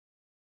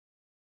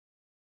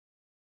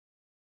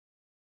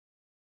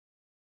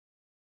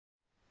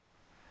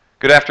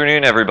Good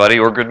afternoon, everybody,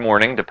 or good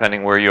morning,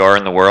 depending where you are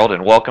in the world,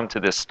 and welcome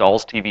to this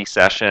Stahls TV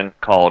session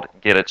called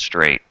Get It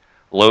Straight,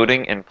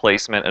 Loading and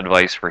Placement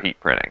Advice for Heat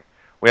Printing.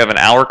 We have an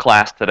hour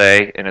class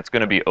today, and it's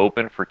going to be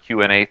open for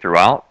Q&A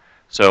throughout.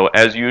 So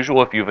as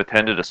usual, if you've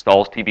attended a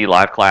Stahls TV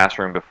live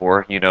classroom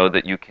before, you know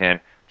that you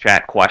can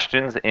chat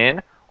questions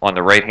in on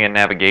the right-hand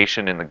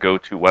navigation in the Go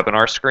To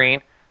Webinar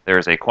screen.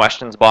 There's a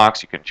questions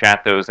box. You can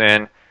chat those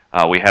in.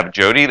 We have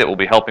Jody that will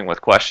be helping with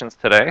questions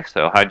today.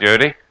 So hi,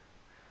 Jody.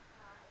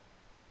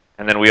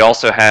 And then we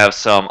also have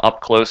some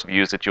up-close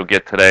views that you'll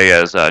get today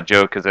as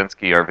Joe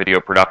Kaczynski, our video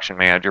production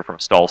manager from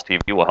Stahls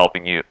TV, will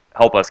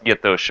help us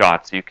get those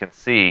shots so you can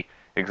see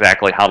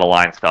exactly how to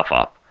line stuff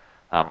up.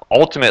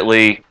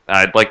 Ultimately,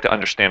 I'd like to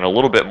understand a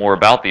little bit more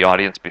about the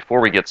audience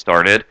before we get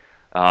started.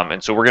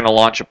 And so we're going to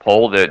launch a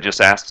poll that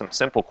just asks some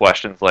simple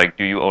questions like,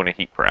 do you own a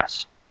heat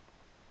press?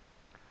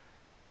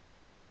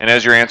 And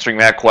as you're answering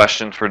that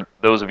question, for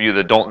those of you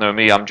that don't know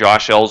me, I'm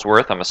Josh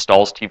Ellsworth. I'm a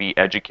Stahls TV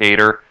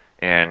educator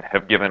and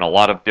have given a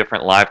lot of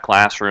different live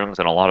classrooms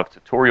and a lot of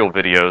tutorial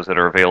videos that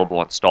are available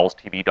on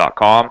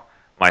stahlstv.com.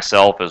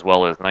 Myself, as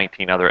well as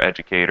 19 other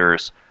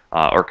educators,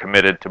 are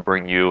committed to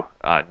bring you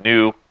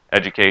new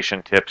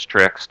education tips,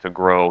 tricks to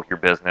grow your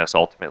business,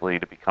 ultimately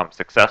to become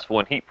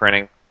successful in heat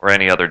printing or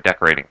any other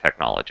decorating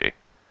technology.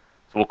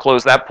 So we'll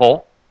close that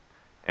poll.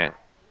 And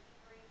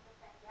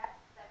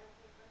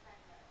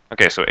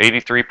okay, so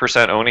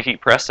 83% own a heat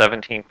press,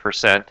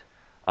 17%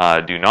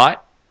 do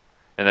not.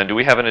 And then do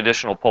we have an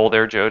additional poll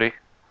there, Jody?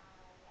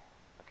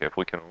 Okay, if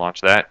we can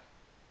launch that.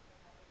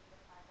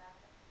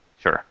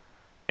 Sure.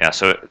 Yeah,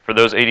 so for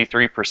those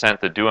 83%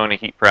 that do own a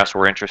heat press,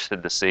 we're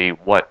interested to see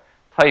what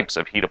types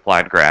of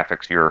heat-applied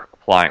graphics you're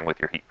applying with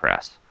your heat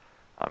press.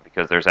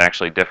 Because there's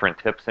actually different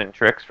tips and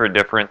tricks for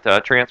different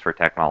transfer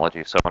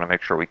technologies, so I want to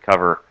make sure we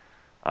cover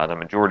the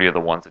majority of the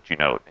ones that you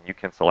note. And you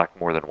can select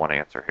more than one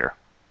answer here.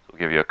 So we'll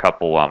give you a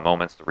couple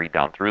moments to read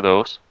down through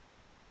those.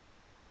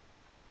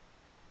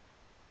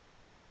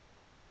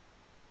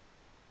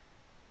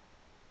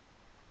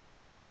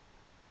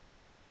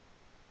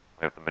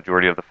 We have the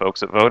majority of the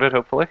folks that voted,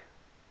 hopefully.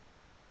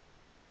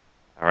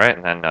 All right,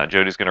 and then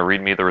Jody's going to read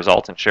me the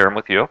results and share them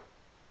with you.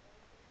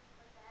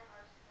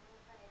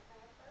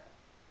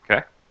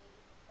 Okay.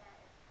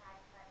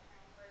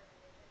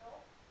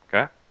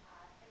 Okay.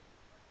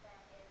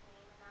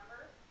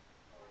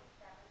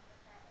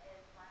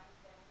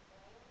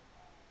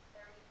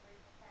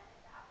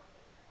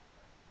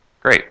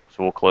 Great.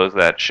 So we'll close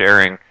that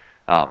sharing.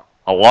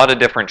 A lot of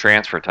different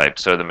transfer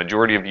types. So the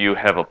majority of you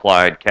have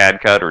applied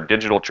CAD cut or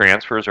digital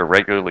transfers or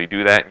regularly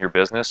do that in your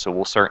business. So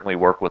we'll certainly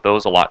work with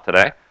those a lot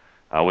today,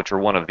 which are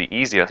one of the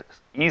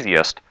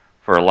easiest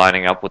for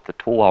lining up with the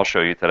tool I'll show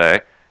you today.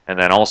 And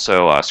then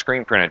also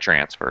screen printed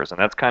transfers. And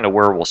that's kind of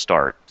where we'll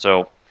start.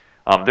 So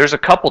there's a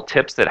couple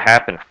tips that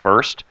happen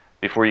first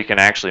before you can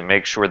actually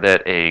make sure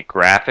that a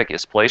graphic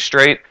is placed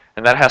straight.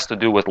 And that has to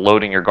do with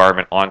loading your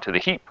garment onto the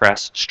heat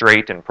press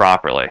straight and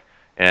properly.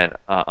 And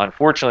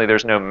unfortunately,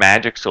 there's no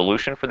magic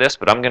solution for this,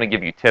 but I'm going to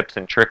give you tips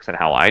and tricks on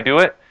how I do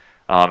it.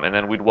 And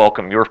then we'd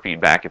welcome your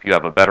feedback. If you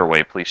have a better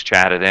way, please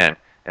chat it in,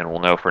 and we'll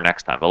know for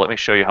next time. But let me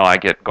show you how I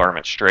get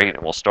garments straight,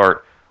 and we'll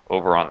start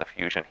over on the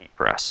Fusion heat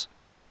press.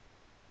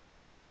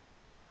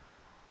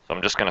 So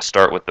I'm just going to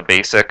start with the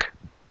basic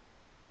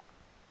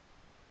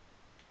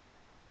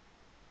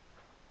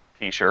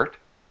t-shirt.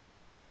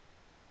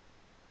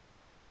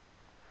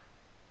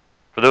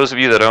 For those of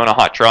you that own a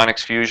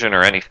Hotronics Fusion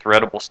or any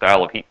threadable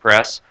style of heat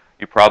press,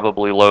 you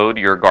probably load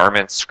your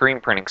garments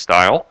screen printing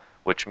style,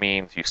 which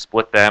means you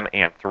split them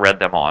and thread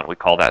them on. We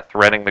call that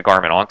threading the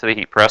garment onto the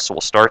heat press. So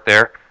we'll start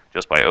there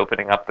just by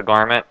opening up the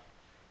garment,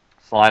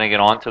 sliding it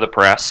onto the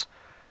press.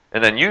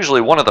 And then usually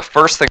one of the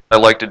first things I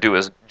like to do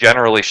is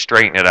generally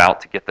straighten it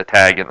out to get the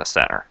tag in the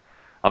center.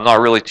 I'm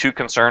not really too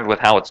concerned with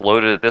how it's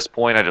loaded at this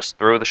point. I just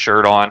throw the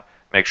shirt on,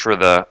 make sure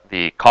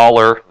the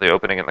collar, the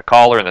opening in the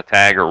collar and the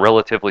tag are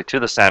relatively to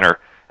the center,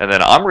 and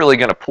then I'm really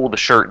going to pull the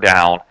shirt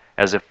down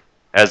as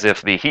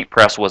if the heat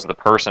press was the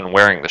person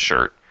wearing the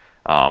shirt.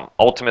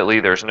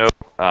 Ultimately, there's no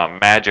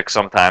magic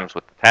sometimes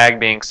with the tag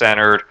being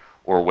centered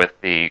or with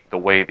the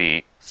way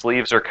the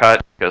sleeves are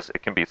cut, because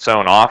it can be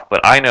sewn off, but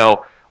I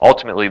know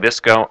ultimately this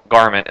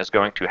garment is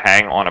going to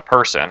hang on a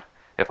person.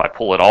 If I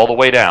pull it all the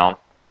way down,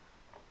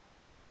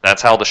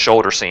 that's how the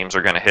shoulder seams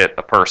are going to hit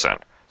a person.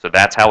 So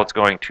that's how it's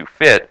going to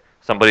fit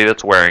somebody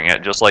that's wearing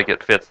it, just like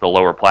it fits the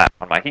lower plat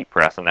on my heat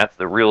press, and that's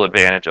the real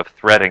advantage of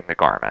threading the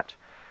garment.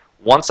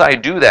 Once I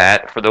do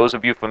that, for those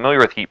of you familiar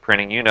with heat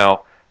printing, you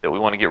know that we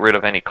want to get rid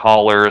of any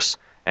collars,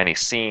 any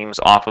seams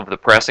off of the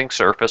pressing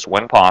surface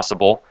when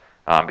possible,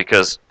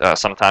 because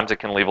sometimes it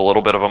can leave a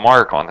little bit of a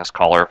mark on this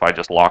collar if I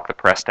just lock the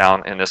press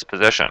down in this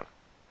position.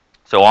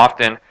 So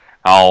often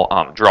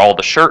I'll draw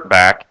the shirt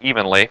back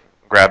evenly,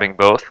 grabbing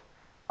both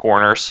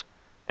corners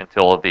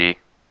until the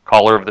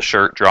collar of the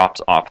shirt drops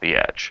off the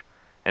edge.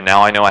 And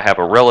now I know I have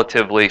a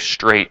relatively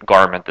straight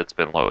garment that's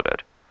been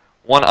loaded.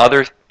 One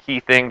other key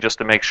thing, just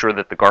to make sure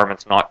that the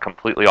garment's not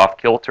completely off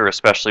kilter,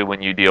 especially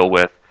when you deal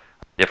with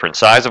different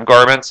size of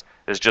garments,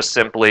 is just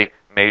simply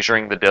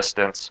measuring the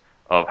distance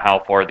of how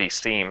far these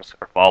seams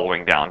are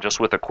following down, just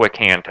with a quick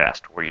hand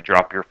test where you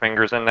drop your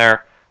fingers in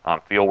there,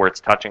 feel where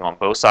it's touching on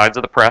both sides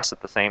of the press at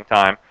the same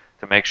time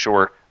to make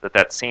sure that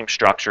that seam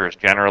structure is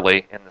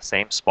generally in the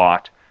same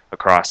spot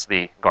across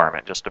the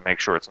garment, just to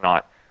make sure it's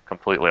not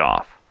completely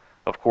off.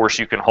 Of course,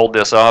 you can hold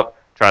this up,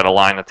 try to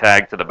line the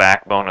tag to the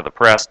backbone of the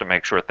press to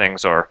make sure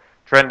things are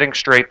trending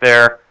straight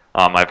there.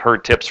 I've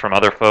heard tips from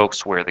other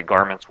folks where the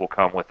garments will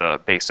come with a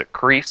basic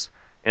crease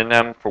in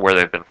them for where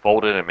they've been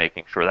folded and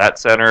making sure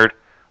that's centered.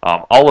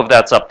 All of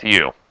that's up to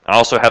you. I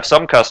also have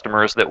some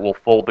customers that will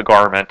fold the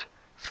garment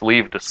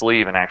sleeve to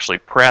sleeve and actually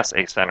press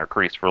a center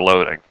crease for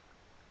loading.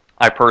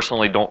 I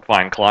personally don't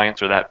find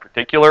clients are that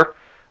particular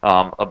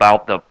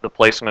about the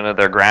placement of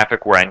their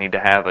graphic where I need to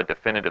have a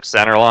definitive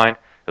center line.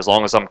 As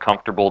long as I'm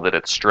comfortable that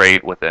it's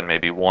straight within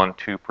maybe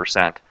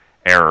 1–2%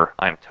 error,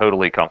 I'm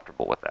totally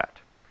comfortable with that.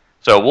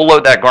 So we'll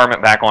load that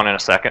garment back on in a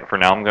second. For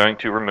now, I'm going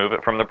to remove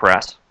it from the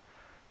press.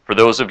 For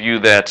those of you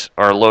that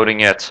are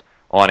loading it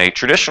on a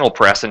traditional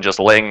press and just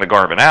laying the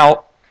garment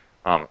out,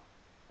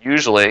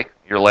 usually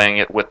you're laying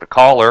it with the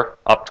collar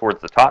up towards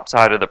the top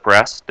side of the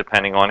press,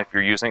 depending on if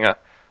you're using a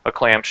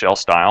clamshell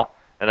style.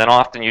 And then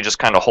often you just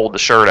kind of hold the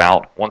shirt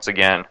out, once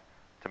again,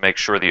 to make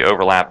sure the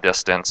overlap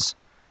distance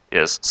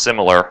is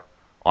similar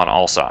on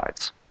all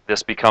sides.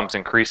 This becomes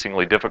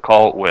increasingly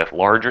difficult with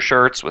larger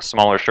shirts. With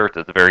smaller shirts,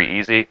 it's very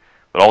easy.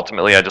 But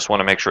ultimately, I just want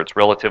to make sure it's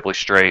relatively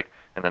straight.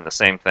 And then the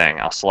same thing,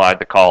 I'll slide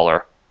the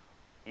collar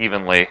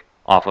evenly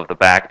off of the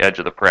back edge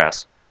of the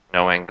press,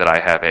 knowing that I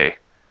have a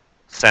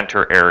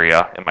center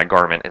area and my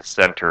garment is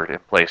centered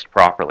and placed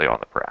properly on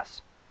the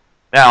press.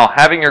 Now,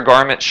 having your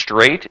garment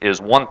straight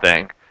is one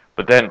thing,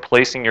 but then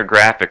placing your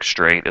graphic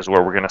straight is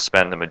where we're going to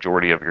spend the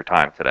majority of your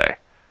time today.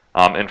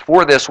 And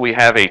for this, we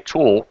have a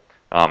tool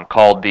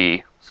called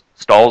the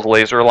Stahls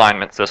laser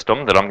alignment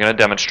system that I'm going to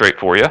demonstrate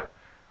for you.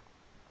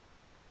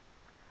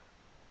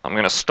 I'm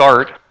going to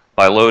start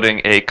by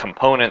loading a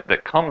component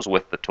that comes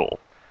with the tool.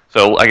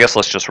 So I guess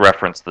let's just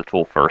reference the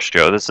tool first,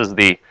 Joe. This is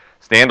the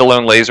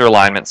standalone laser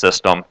alignment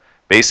system.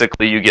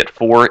 Basically, you get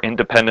 4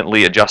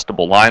 independently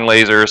adjustable line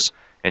lasers,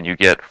 and you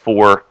get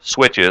 4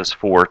 switches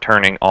for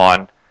turning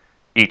on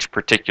each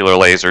particular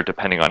laser.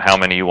 Depending on how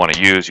many you want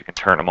to use, you can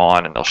turn them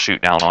on and they'll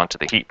shoot down onto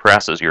the heat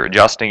press as you're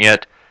adjusting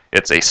it.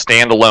 It's a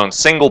standalone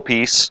single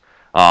piece.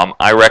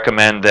 I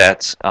recommend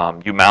that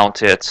you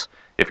mount it.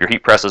 If your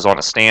heat press is on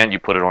a stand, you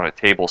put it on a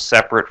table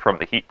separate from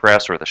the heat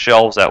press or the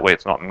shelves. That way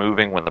it's not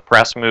moving when the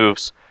press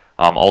moves.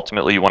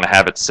 Ultimately, you want to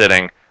have it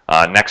sitting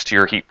next to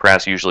your heat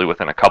press, usually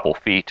within a couple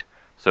feet,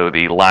 so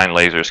the line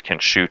lasers can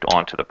shoot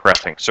onto the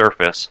pressing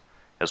surface,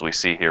 as we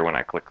see here when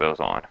I click those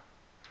on.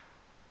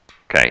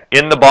 Okay,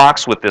 in the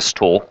box with this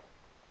tool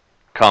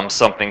comes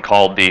something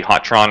called the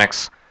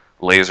Hotronics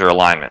Laser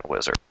Alignment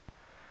Wizard.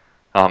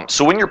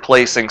 So when you're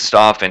placing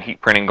stuff and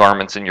heat printing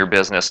garments in your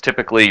business,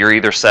 typically you're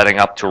either setting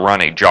up to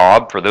run a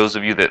job. For those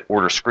of you that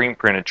order screen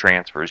printed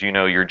transfers, you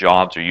know your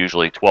jobs are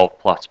usually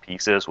 12+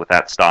 pieces with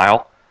that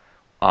style.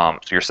 So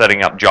you're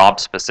setting up job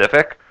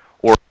specific,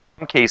 or in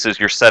some cases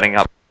you're setting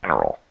up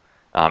general.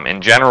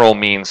 And general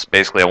means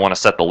basically I want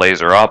to set the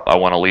laser up, I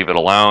want to leave it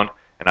alone,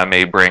 and I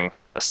may bring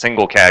a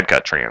single CAD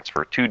cut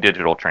transfer, 2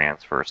 digital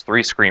transfers,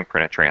 3 screen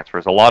printed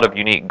transfers, a lot of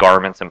unique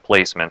garments and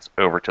placements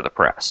over to the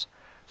press.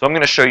 So I'm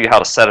going to show you how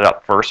to set it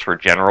up first for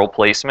general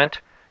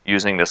placement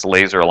using this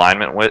laser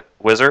alignment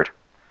wizard.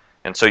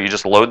 And so you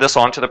just load this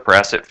onto the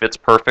press. It fits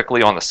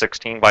perfectly on the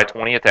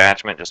 16x20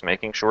 attachment, just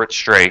making sure it's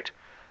straight.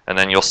 And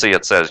then you'll see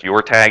it says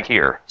your tag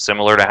here,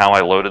 similar to how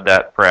I loaded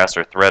that press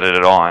or threaded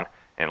it on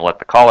and let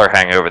the collar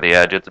hang over the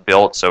edge. It's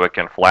built so it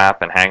can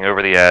flap and hang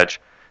over the edge.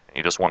 And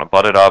you just want to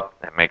butt it up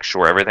and make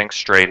sure everything's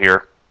straight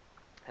here.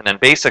 And then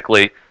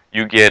basically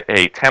you get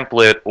a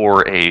template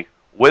or a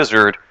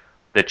wizard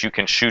that you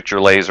can shoot your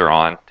laser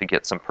on to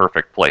get some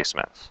perfect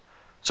placements.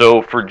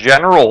 So for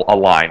general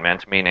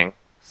alignment, meaning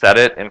set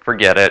it and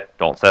forget it,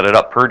 don't set it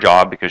up per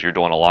job because you're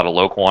doing a lot of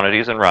low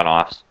quantities and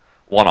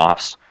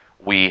one-offs,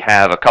 we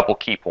have a couple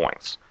key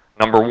points.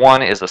 Number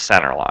 1 is a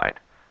center line.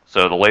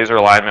 So the laser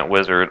alignment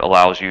wizard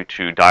allows you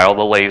to dial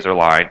the laser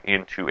line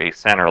into a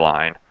center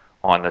line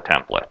on the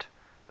template.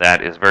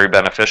 That is very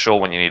beneficial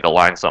when you need to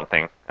line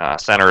something,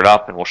 center it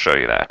up, and we'll show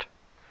you that.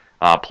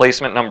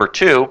 Placement number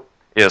 2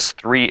 is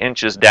 3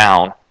 inches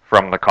down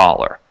from the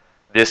collar.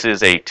 This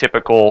is a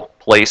typical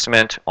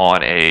placement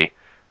on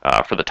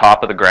for the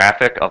top of the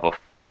graphic of a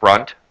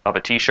front of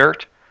a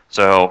t-shirt.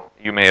 So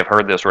you may have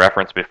heard this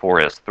reference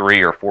before as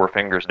 3 or 4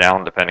 fingers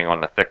down depending on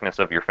the thickness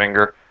of your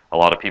finger. A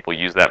lot of people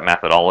use that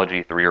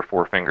methodology, 3 or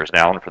 4 fingers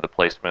down for the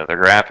placement of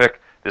the graphic.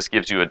 This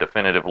gives you a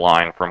definitive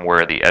line from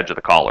where the edge of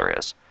the collar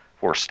is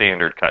for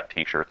standard cut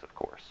t-shirts, of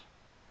course.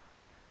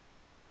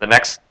 The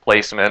next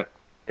placement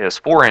is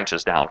 4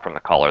 inches down from the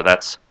collar.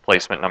 That's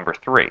placement number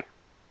 3.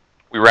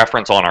 We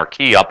reference on our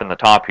key up in the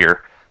top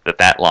here that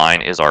that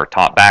line is our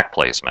top back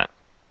placement.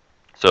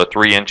 So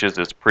 3 inches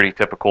is pretty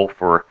typical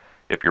for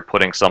if you're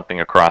putting something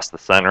across the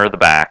center of the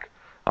back,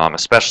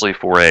 especially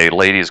for a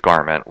lady's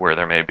garment where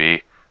there may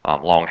be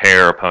long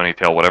hair, a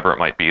ponytail, whatever it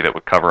might be that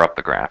would cover up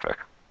the graphic.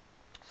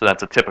 So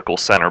that's a typical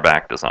center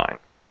back design.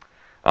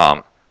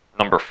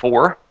 Number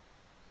 4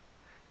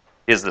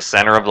 is the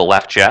center of the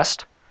left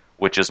chest,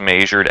 which is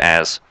measured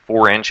as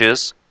 4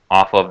 inches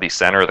off of the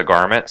center of the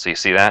garment. So you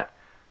see that?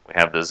 We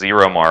have the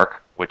 0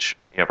 mark, which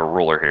you have a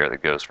ruler here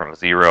that goes from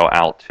 0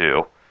 out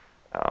to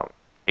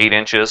 8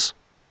 inches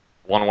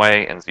one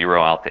way and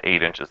 0 out to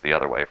 8 inches the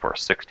other way for a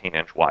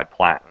 16-inch wide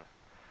platen.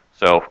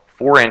 So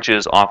 4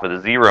 inches off of the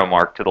 0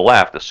 mark to the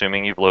left,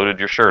 assuming you've loaded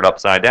your shirt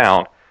upside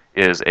down,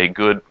 is a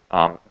good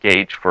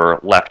gauge for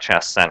left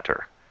chest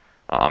center.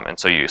 And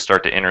so you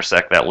start to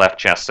intersect that left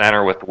chest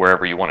center with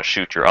wherever you want to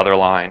shoot your other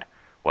line,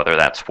 whether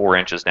that's 4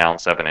 inches down,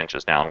 7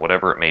 inches down,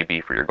 whatever it may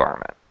be for your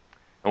garment.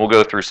 And we'll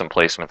go through some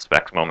placement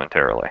specs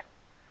momentarily.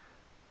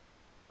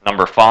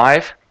 Number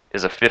 5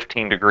 is a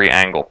 15-degree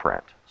angle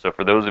print. So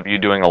for those of you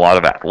doing a lot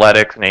of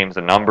athletics, names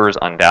and numbers,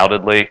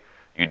 undoubtedly,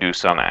 you do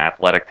some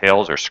athletic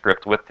tails or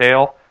script with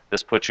tail,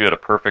 this puts you at a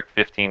perfect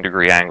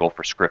 15-degree angle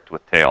for script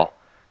with tail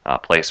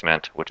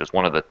placement, which is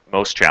one of the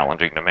most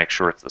challenging to make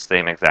sure it's the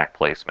same exact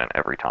placement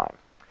every time.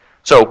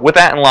 So with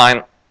that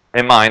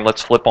in mind,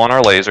 let's flip on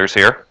our lasers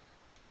here.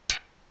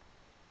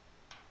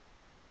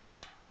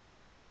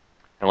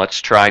 And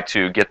let's try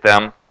to get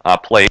them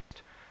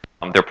placed.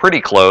 They're pretty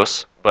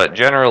close, but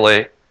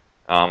generally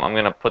I'm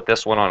going to put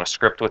this one on a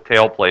script with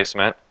tail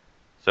placement.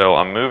 So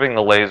I'm moving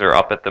the laser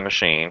up at the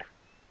machine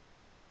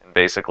and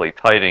basically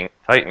tightening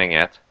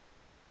it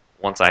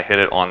once I hit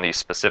it on the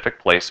specific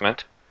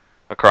placement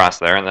across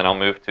there, and then I'll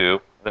move to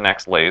the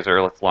next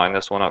laser. Let's line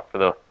this one up for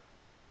the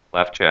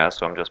left chest.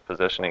 So I'm just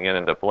positioning it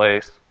into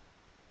place,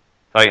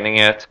 tightening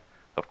it.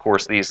 Of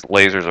course, these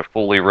lasers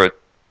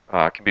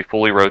are can be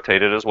fully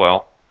rotated as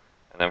well.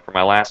 And then for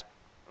my last,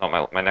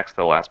 my next to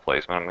the last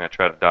placement, I'm going to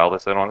try to dial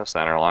this in on the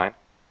center line.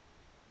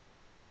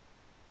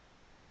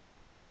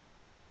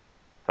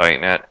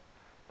 Tighten it.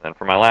 And then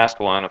for my last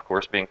one, of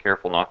course, being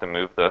careful not to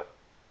move the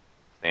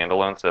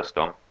standalone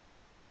system.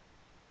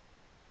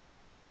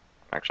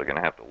 I'm actually going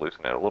to have to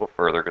loosen it a little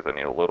further because I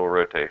need a little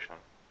rotation.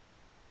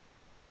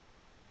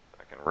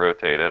 I can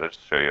rotate it. I'll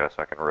just show you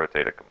so I can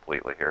rotate it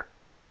completely here.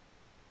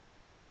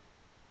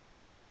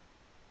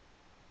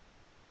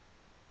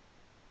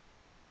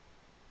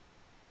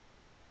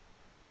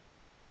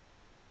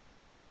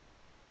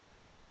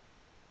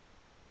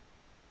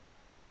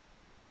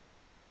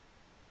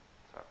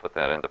 Put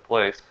that into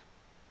place,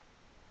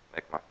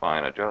 make my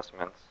fine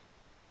adjustments.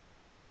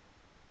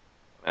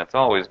 And it's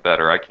always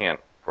better, I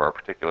can't, for our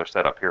particular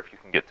setup here, if you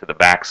can get to the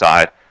back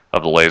side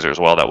of the laser as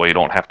well. That way you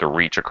don't have to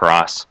reach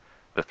across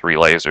the 3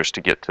 lasers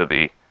to get to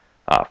the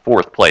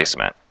 4th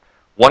placement.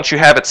 Once you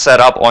have it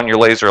set up on your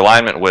laser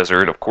alignment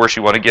wizard, of course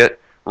you want to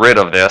get rid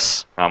of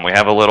this. We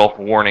have a little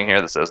warning here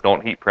that says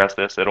don't heat press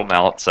this, it'll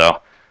melt,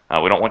 so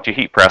we don't want you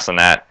heat pressing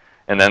that.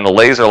 And then the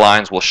laser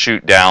lines will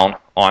shoot down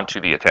onto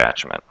the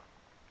attachment.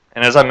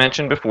 And as I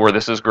mentioned before,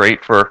 this is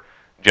great for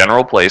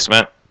general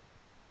placement.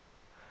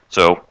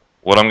 So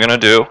what I'm going to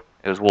do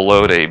is we'll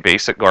load a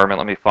basic garment.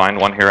 Let me find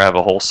one here. I have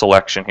a whole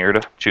selection here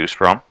to choose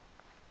from.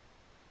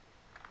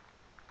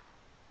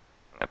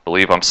 I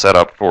believe I'm set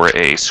up for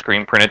a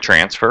screen printed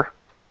transfer.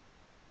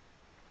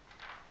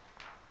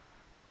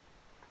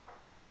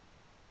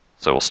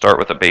 So we'll start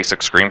with a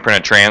basic screen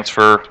printed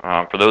transfer.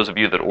 For those of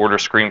you that order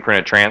screen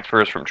printed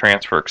transfers from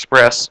Transfer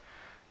Express,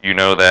 you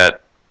know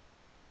that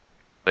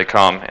they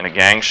come in a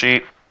gang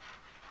sheet,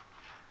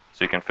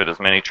 so you can fit as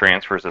many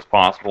transfers as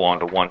possible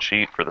onto one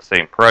sheet for the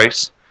same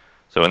price.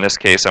 So in this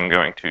case, I'm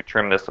going to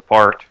trim this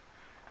apart,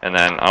 and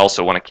then I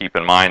also want to keep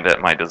in mind that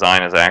my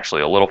design is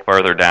actually a little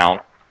further down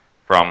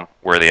from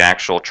where the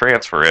actual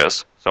transfer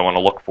is. So I want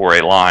to look for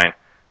a line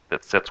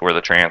that sits where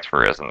the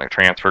transfer is, and the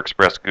Transfer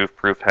Express Goof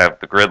Proof have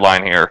the grid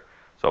line here,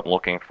 so I'm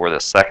looking for the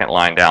second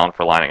line down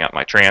for lining up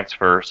my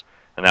transfers,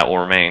 and that will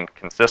remain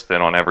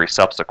consistent on every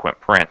subsequent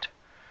print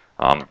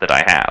that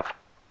I have.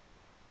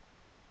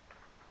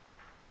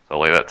 So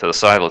I'll lay that to the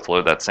side. Let's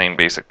load that same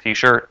basic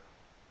t-shirt.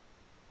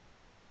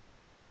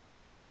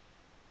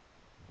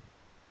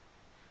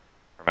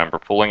 Remember,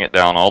 pulling it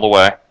down all the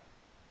way,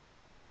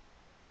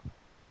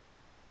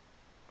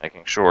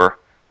 making sure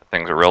that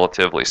things are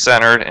relatively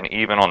centered and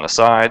even on the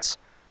sides,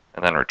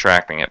 and then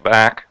retracting it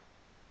back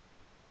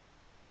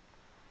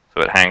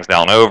so it hangs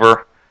down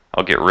over.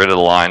 I'll get rid of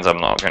the lines I'm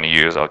not going to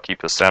use. I'll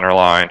keep the center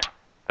line.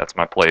 That's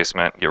my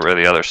placement. Get rid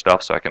of the other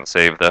stuff so I can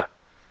save the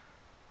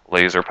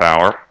laser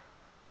power.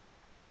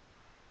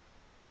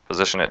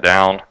 Position it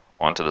down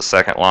onto the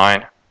second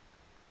line.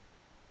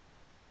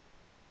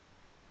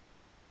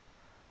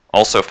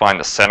 Also find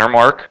the center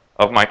mark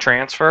of my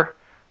transfer.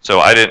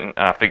 So I didn't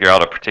figure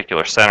out a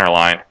particular center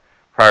line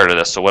prior to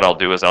this, so what I'll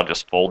do is I'll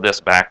just fold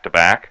this back to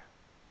back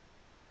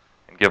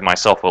and give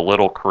myself a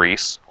little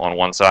crease on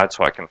one side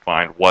so I can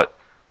find what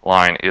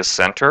line is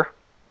center.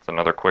 That's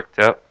another quick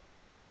tip.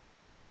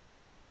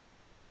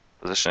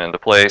 Position into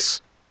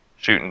place,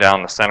 shooting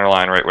down the center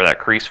line right where that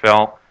crease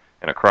fell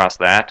and across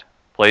that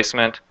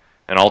placement.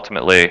 And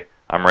ultimately,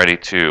 I'm ready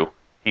to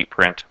heat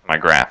print my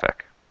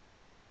graphic.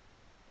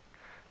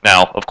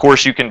 Now, of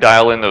course, you can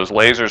dial in those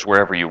lasers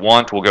wherever you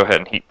want. We'll go ahead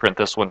and heat print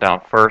this one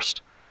down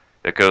first.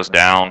 It goes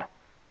down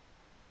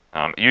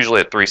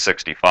Usually at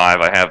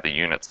 365, I have the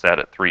unit set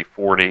at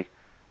 340,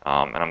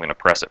 and I'm going to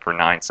press it for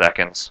 9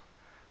 seconds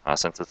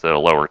since it's at a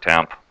lower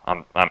temp.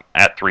 I'm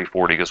at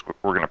 340 because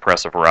we're going to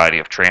press a variety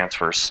of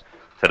transfers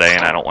today,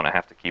 and I don't want to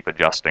have to keep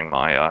adjusting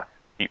my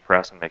heat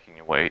press and making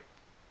you wait.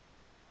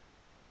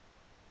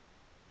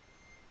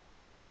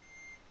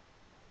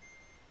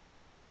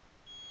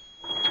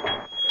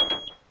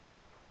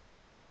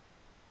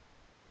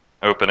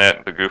 Open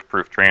it. The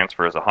goof-proof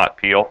transfer is a hot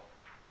peel.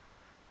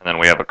 And then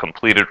we have a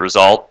completed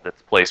result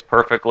that's placed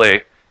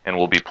perfectly and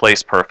will be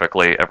placed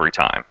perfectly every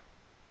time.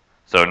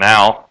 So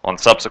now, on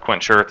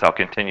subsequent shirts, I'll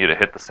continue to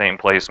hit the same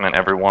placement.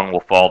 Everyone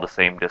will fall the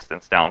same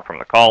distance down from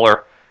the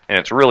collar. And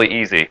it's really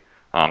easy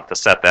to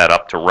set that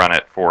up to run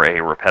it for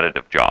a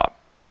repetitive job.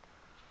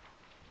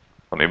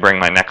 Let me bring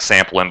my next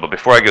sample in. But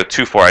before I go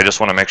too far, I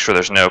just want to make sure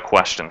there's no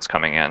questions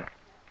coming in.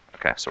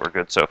 Okay, so we're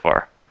good so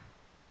far.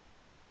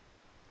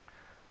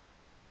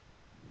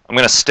 I'm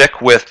going to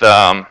stick with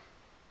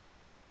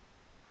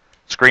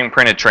screen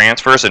printed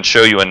transfers and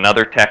show you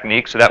another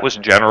technique. So that was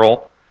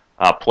general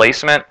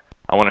placement.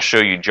 I want to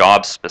show you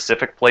job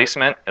specific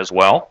placement as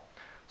well.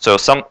 So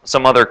one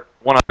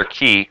other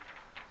key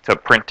to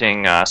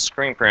printing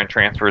screen printed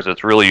transfers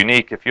that's really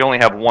unique. If you only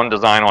have one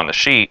design on the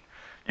sheet,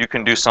 you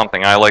can do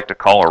something I like to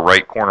call a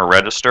right corner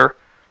register.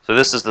 So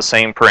this is the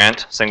same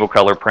print, single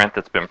color print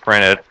that's been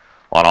printed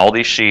on all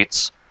these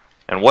sheets.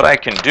 And what I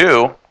can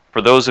do,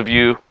 for those of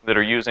you that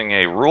are using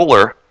a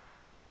ruler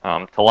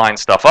to line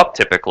stuff up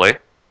typically,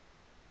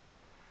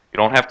 you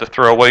don't have to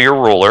throw away your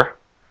ruler.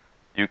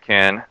 You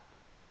can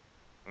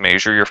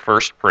measure your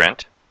first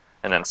print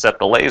and then set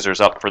the lasers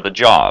up for the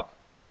job.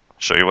 I'll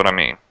show you what I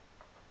mean.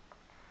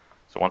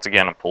 So once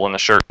again, I'm pulling the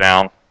shirt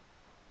down,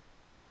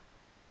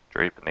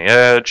 draping the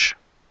edge.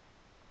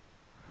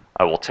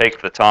 I will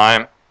take the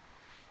time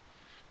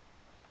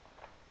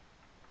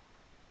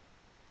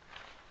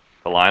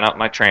to line up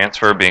my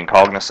transfer, being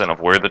cognizant of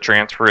where the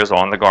transfer is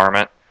on the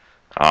garment,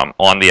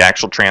 on the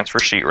actual transfer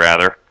sheet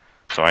rather.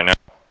 So I know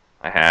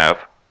I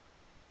have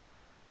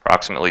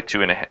approximately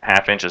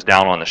 2.5 inches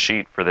down on the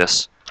sheet for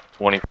this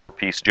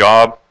 24-piece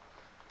job.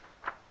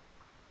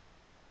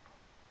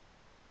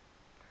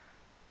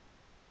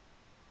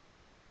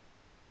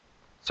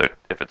 So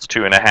if it's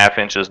 2.5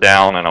 inches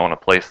down and I want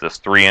to place this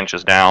 3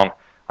 inches down,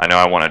 I know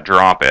I want to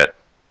drop it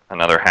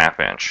another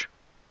 1/2 inch.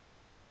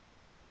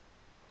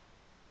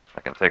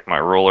 I can take my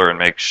ruler and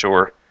make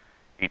sure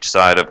each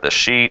side of the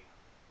sheet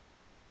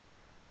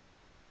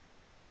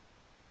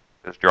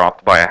is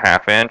dropped by a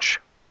 1/2 inch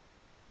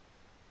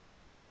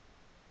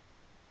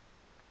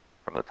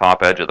from the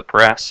top edge of the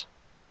press.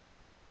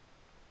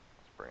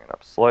 Let's bring it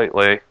up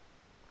slightly.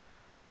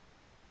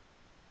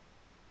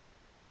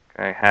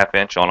 Okay, 1/2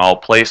 inch on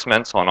all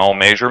placements, on all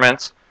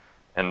measurements.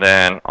 And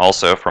then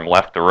also from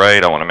left to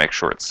right, I want to make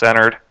sure it's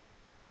centered.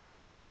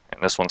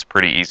 And this one's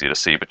pretty easy to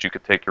see, but you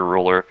could take your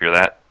ruler if you're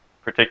that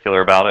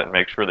particular about it and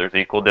make sure there's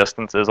equal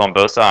distances on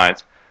both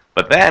sides.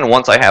 But then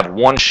once I have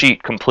one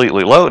sheet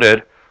completely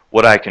loaded,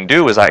 what I can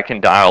do is I can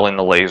dial in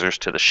the lasers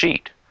to the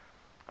sheet.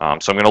 So I'm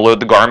going to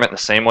load the garment the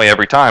same way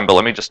every time, but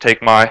let me just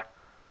take my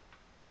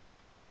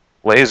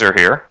laser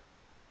here.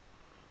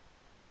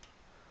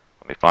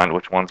 Let me find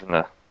which one's in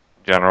the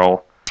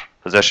general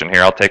position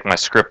here. I'll take my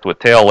script with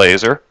tail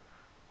laser,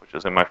 which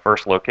is in my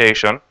first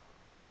location.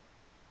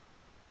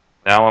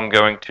 Now I'm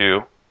going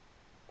to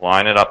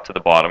line it up to the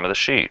bottom of the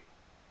sheet.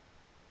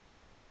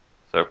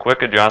 So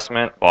quick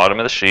adjustment, bottom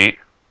of the sheet.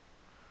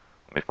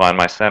 Let me find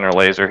my center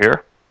laser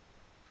here.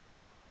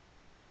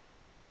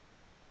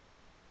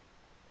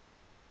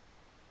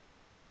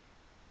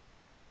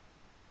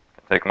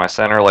 Take my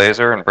center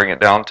laser and bring it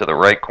down to the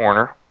right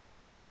corner,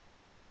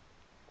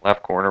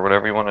 left corner,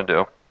 whatever you want to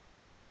do.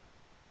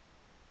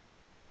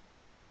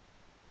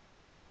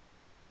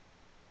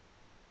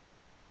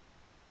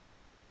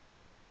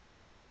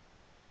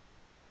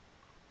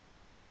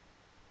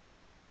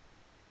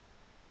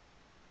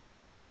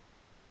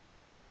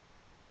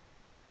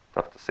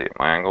 Tough to see at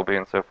my angle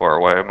being so far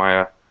away. Am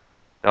I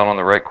down on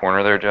the right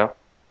corner there, Joe?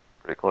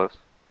 Pretty close.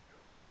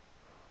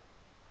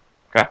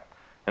 Okay.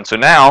 And so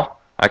now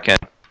I can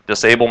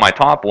disable my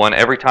top one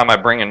every time I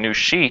bring a new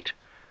sheet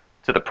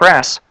to the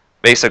press.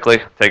 Basically,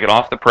 take it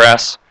off the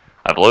press.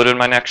 I've loaded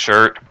my next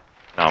shirt.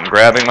 Now I'm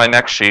grabbing my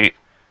next sheet,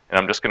 and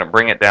I'm just going to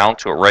bring it down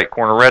to a right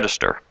corner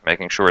register,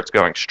 making sure it's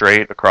going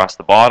straight across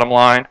the bottom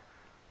line,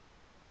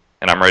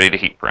 and I'm ready to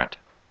heat print.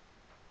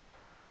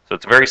 So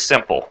it's very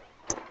simple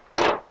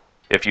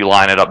if you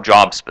line it up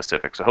job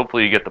specific. So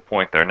hopefully you get the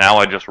point there. Now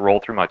I just roll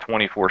through my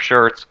 24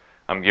 shirts.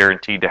 I'm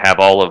guaranteed to have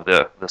all of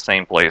the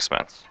same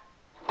placements.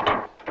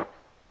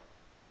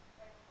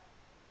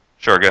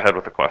 Sure, go ahead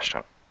with the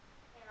question.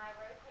 Can I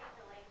rotate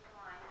the laser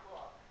line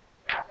book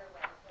the other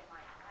way so my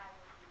tag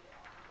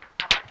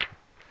will be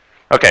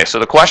on? Okay, so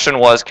the question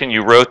was, can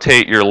you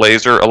rotate your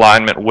laser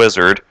alignment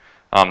wizard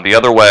the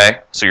other way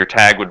so your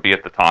tag would be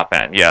at the top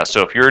end? Yeah,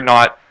 so if you're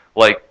not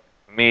like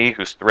me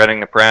who's threading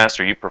the press,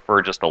 or you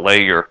prefer just to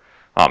lay your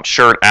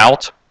shirt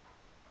out,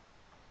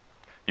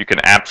 you can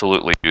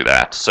absolutely do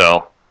that.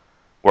 So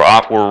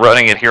We're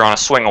running it here on a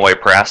swing away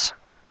press.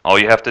 All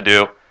you have to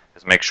do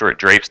is make sure it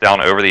drapes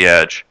down over the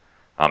edge,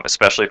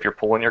 especially if you're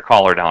pulling your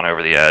collar down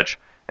over the edge,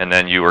 and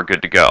then you are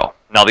good to go.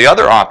 Now the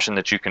other option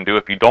that you can do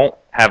if you don't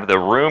have the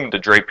room to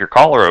drape your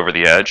collar over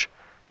the edge,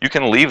 you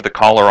can leave the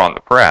collar on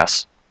the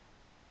press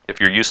if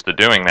you're used to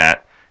doing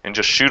that and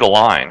just shoot a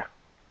line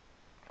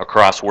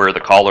across where the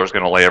collar is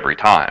going to lay every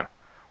time.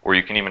 Or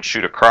you can even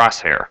shoot a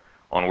crosshair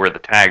on where the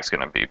tag's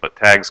going to be, but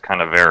tags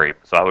kind of vary.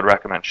 So I would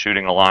recommend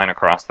shooting a line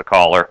across the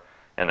collar,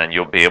 and then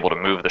you'll be able to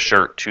move the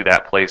shirt to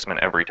that placement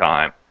every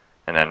time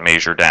and then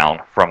measure down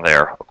from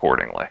there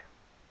accordingly.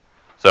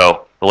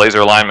 So the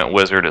Laser Alignment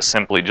Wizard is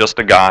simply just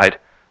a guide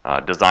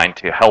designed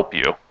to help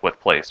you with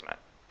placement.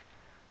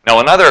 Now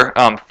another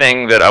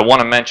thing that I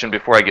want to mention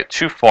before I get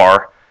too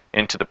far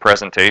into the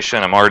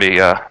presentation, I'm already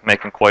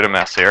making quite a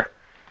mess here,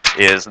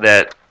 is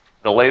that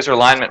the Laser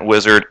Alignment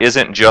Wizard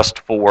isn't just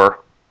for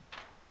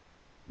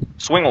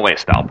swing away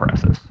style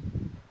presses.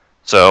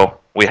 So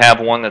we have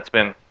one that's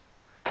been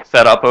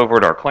set up over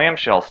at our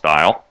clamshell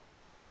style.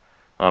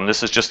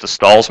 This is just a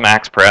Stahls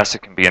Max press.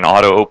 It can be an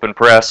auto open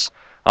press.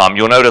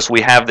 You'll notice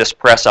we have this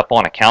press up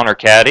on a counter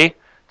caddy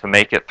to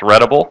make it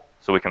threadable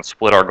so we can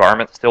split our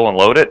garment still and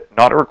load it.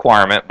 Not a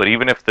requirement, but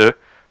even if the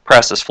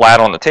press is flat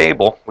on the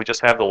table, we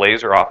just have the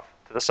laser off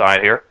to the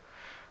side here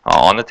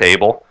on the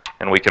table,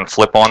 and we can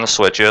flip on the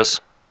switches,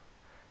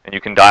 and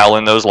you can dial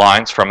in those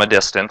lines from a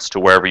distance to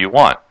wherever you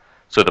want.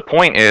 So the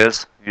point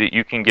is that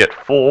you can get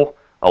full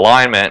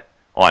alignment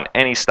on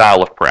any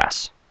style of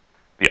press.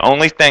 The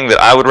only thing that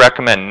I would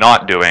recommend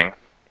not doing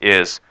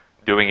is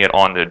doing it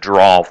on the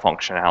draw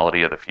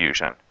functionality of the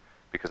Fusion,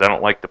 because I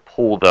don't like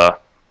to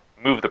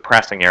move the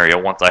pressing area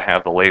once I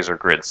have the laser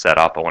grid set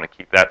up. I want to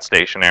keep that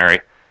stationary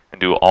and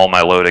do all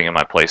my loading and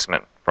my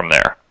placement from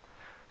there.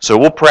 So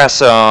we'll press,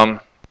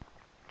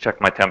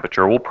 check my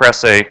temperature, we'll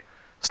press a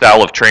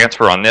style of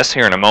transfer on this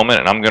here in a moment,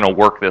 and I'm going to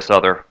work this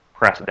other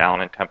press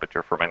down in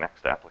temperature for my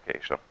next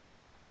application.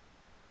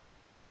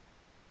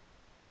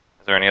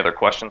 Is there any other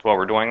questions while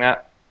we're doing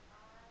that?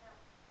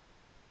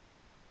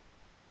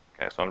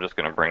 Okay, so I'm just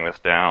going to bring this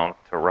down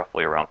to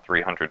roughly around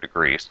 300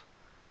 degrees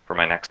for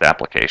my next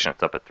application.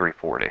 It's up at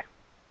 340.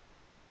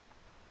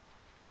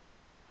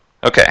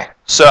 Okay,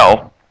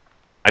 so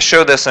I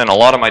show this in a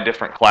lot of my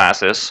different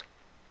classes.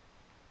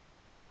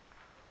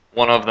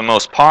 One of the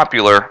most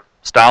popular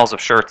styles of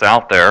shirts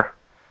out there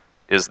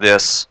is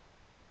this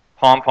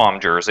pom-pom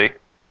jersey,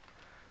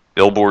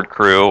 billboard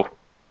crew,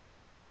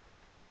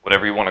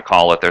 whatever you want to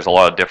call it. There's a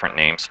lot of different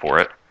names for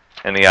it.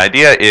 And the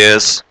idea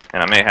is,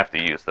 and I may have to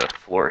use the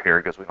floor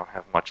here because we don't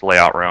have much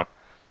layout room,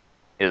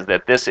 is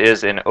that this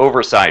is an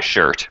oversized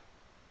shirt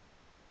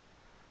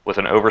with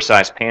an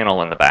oversized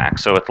panel in the back.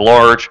 So it's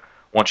large.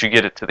 Once you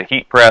get it to the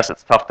heat press,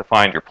 it's tough to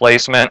find your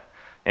placement.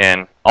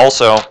 And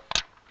also,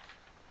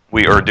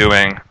 we are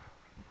doing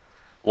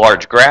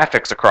large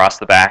graphics across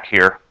the back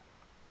here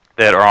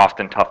that are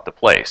often tough to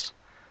place.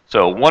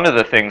 So one of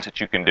the things that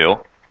you can do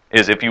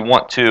is if you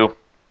want to,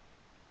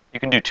 you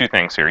can do two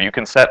things here. You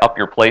can set up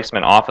your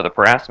placement off of the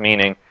press,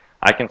 meaning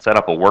I can set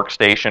up a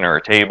workstation or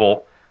a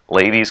table,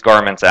 lay these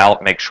garments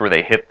out, make sure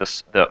they hit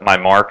my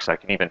marks. I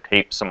can even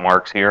tape some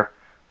marks here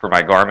for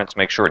my garments,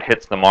 make sure it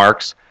hits the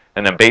marks,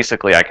 and then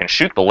basically I can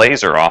shoot the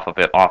laser off of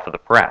it off of the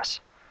press.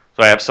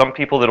 So I have some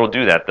people that will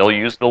do that. They'll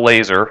use the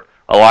laser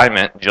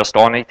alignment just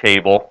on a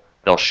table,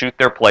 they'll shoot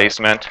their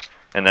placement,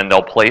 and then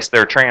they'll place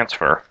their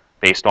transfer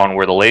based on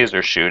where the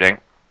laser's shooting,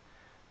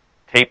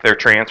 tape their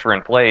transfer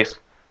in place,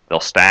 they'll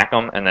stack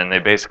them, and then they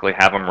basically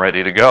have them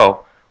ready to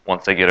go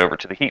once they get over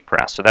to the heat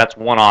press. So that's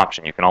one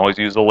option. You can always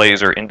use the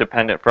laser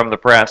independent from the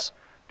press,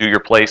 do your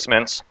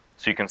placements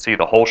so you can see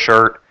the whole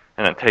shirt,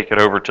 and then take it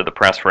over to the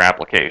press for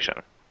application.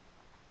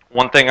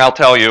 One thing I'll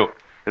tell you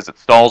is at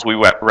Stahls we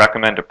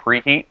recommend a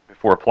preheat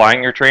before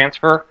applying your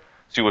transfer,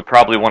 so you would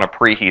probably want to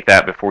preheat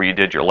that before you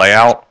did your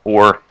layout,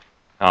 or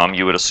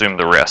you would assume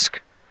the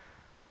risk.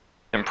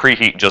 And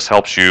preheat just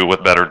helps you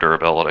with better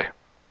durability.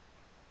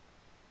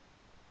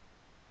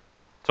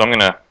 So I'm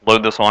going to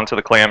load this onto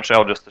the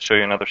clamshell just to show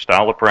you another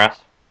style of press.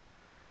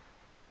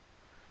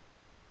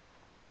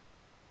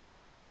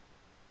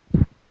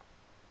 You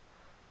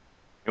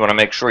want to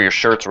make sure your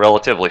shirt's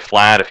relatively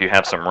flat. If you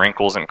have some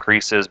wrinkles and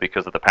creases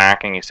because of the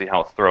packing, you see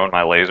how it's throwing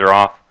my laser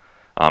off.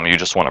 You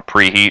just want to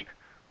preheat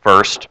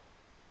first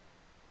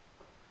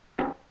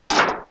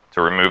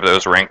to remove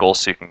those wrinkles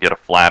so you can get a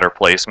flatter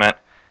placement.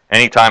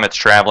 Anytime it's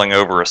traveling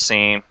over a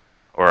seam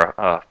or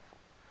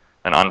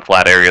an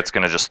unflat area, it's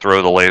going to just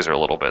throw the laser a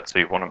little bit. So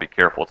you want to be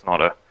careful. It's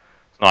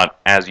not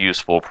as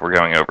useful if we're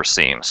going over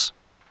seams.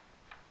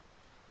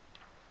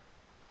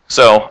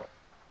 So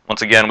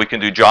once again, we can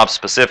do job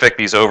specific.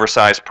 These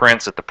oversized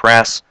prints at the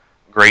press,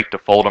 great to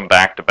fold them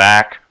back to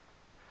back.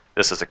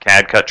 This is a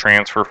CAD cut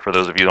transfer. For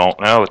those of you who don't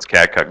know, it's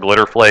CAD cut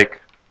glitter flake.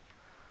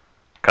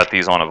 Cut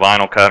these on a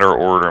vinyl cutter,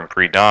 order them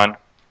pre-done.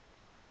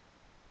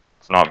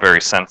 It's not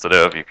very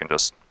sensitive. You can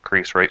just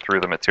crease right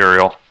through the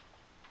material.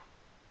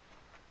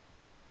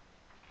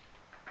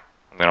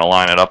 I'm going to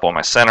line it up on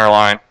my center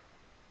line.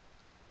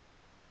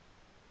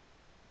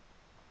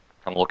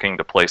 I'm looking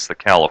to place the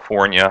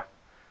California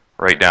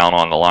right down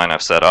on the line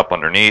I've set up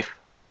underneath.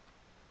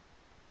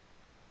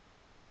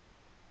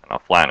 And I'll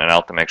flatten it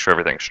out to make sure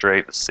everything's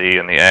straight. The C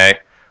and the A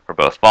are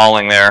both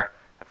falling there.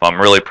 If I'm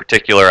really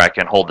particular, I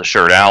can hold the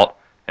shirt out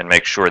and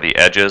make sure the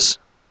edges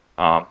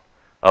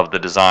of the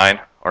design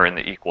are in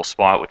the equal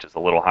spot, which is a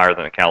little higher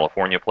than the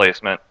California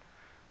placement.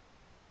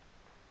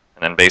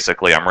 And then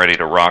basically I'm ready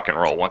to rock and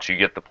roll. Once you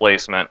get the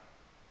placement,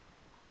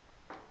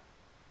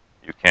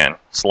 you can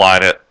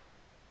slide it.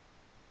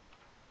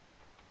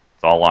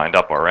 It's all lined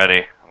up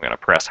already. I'm going to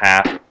press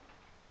half.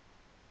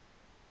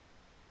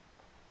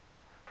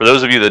 For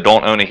those of you that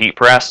don't own a heat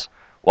press,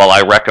 while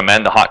I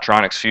recommend the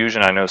Hotronix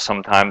Fusion, I know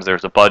sometimes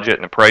there's a budget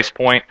and a price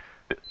point.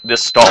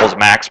 This Stahls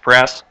Max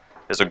Press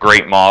is a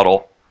great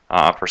model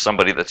for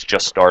somebody that's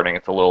just starting.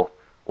 It's a little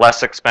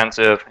less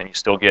expensive, and you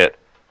still get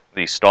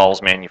the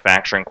Stahls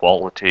manufacturing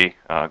quality,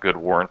 good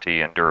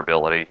warranty and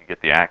durability. You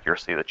get the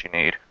accuracy that you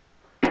need.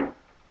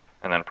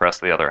 And then press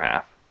the other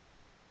half.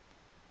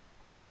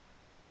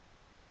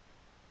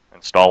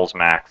 And Stahls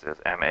Max is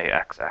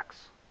M-A-X-X.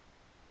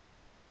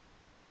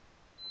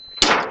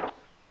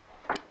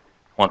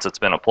 Once it's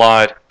been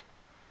applied, I'm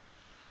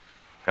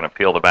going to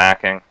peel the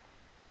backing.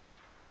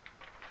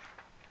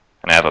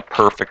 And I have a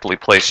perfectly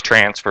placed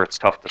transfer. It's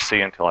tough to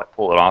see until I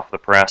pull it off the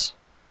press.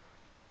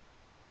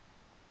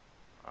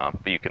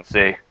 But you can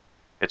see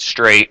it's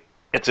straight.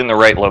 It's in the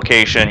right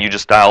location. You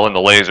just dial in the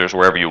lasers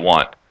wherever you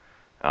want.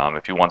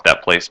 If you want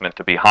that placement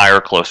to be higher,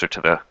 closer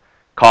to the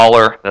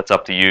collar, that's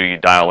up to you. You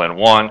dial in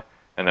one,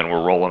 and then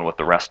we're rolling with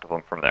the rest of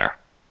them from there.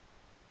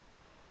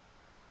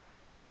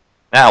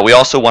 Now, we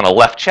also want a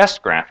left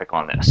chest graphic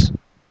on this.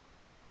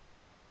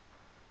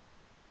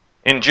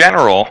 In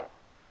general,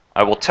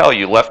 I will tell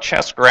you, left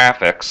chest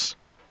graphics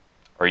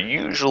are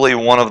usually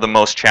one of the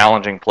most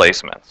challenging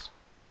placements.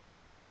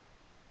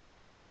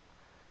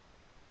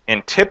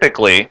 And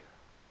typically,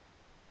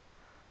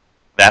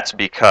 that's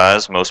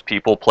because most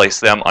people place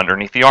them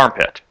underneath the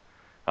armpit.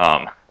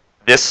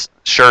 This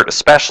shirt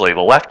especially,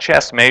 the left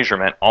chest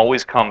measurement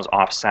always comes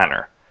off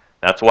center.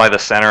 That's why the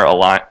center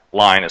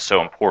line is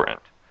so important.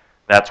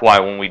 That's why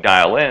when we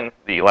dial in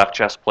the left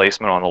chest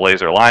placement on the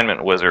laser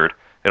alignment wizard,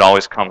 it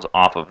always comes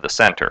off of the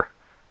center.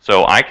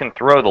 So I can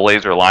throw the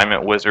laser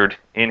alignment wizard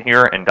in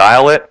here and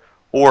dial it,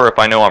 or if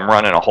I know I'm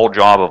running a whole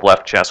job of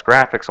left chest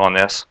graphics on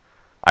this,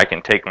 I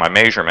can take my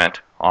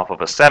measurement off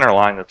of a center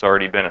line that's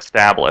already been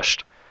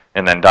established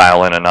and then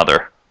dial in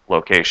another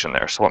location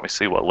there. So let me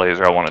see what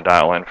laser I want to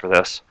dial in for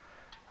this.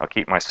 I'll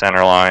keep my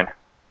center line.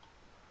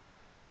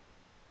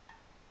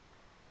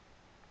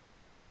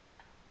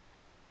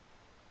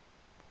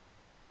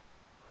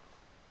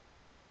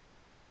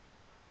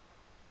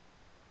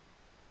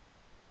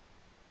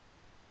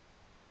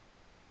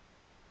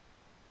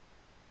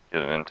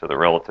 Get it into the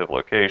relative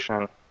location.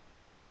 I'm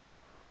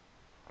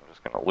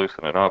just going to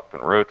loosen it up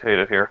and rotate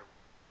it here.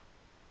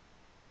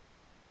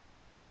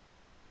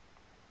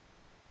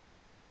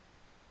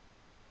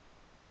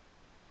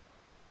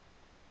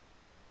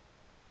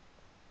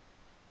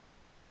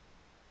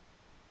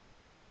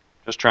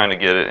 Just trying to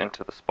get it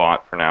into the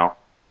spot for now.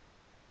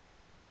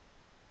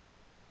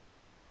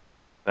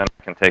 Then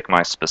I can take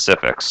my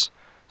specifics.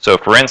 So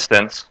for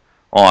instance,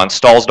 on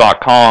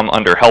Stahls.com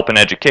under Help and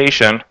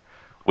Education,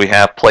 we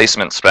have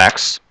placement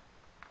specs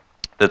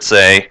that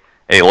say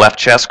a left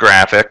chest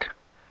graphic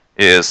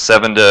is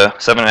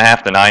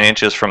 7.5 to 9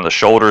 inches from the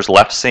shoulder's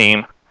left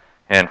seam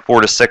and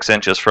 4 to 6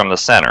 inches from the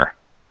center.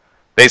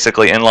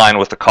 Basically in line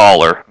with the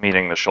collar,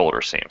 meeting the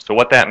shoulder seam. So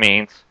what that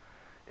means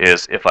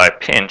is if I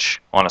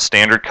pinch on a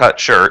standard cut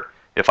shirt,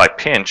 if I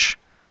pinch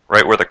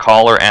right where the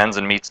collar ends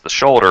and meets the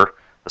shoulder,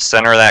 the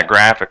center of that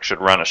graphic should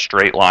run a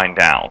straight line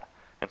down.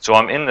 And so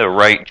I'm in the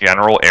right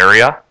general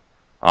area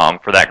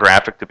for that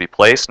graphic to be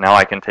placed. Now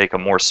I can take a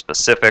more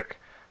specific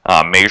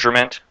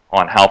measurement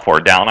on how far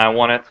down I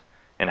want it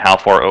and how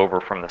far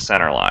over from the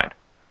center line.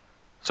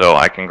 So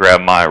I can grab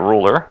my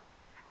ruler,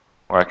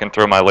 or I can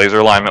throw my laser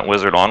alignment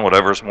wizard on,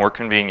 whatever's more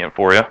convenient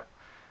for you.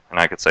 And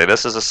I could say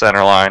this is a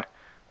center line.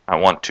 I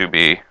want to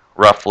be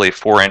roughly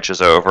 4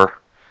 inches over,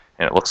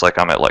 and it looks like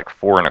I'm at like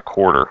 4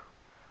 1/4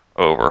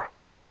 over.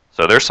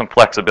 So there's some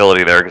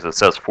flexibility there because it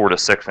says 4 to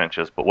 6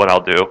 inches, but what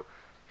I'll do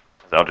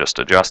is I'll just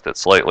adjust it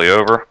slightly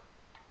over.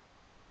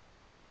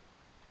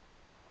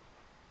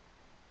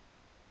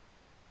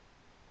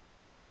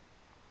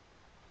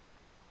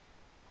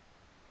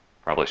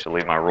 Probably should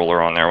leave my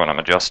ruler on there when I'm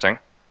adjusting.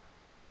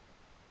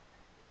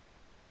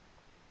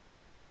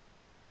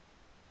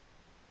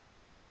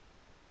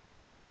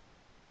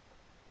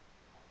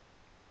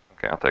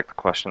 Okay, I'll take the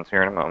questions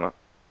here in a moment.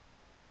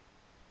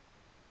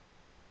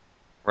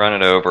 Run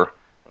it over,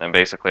 and then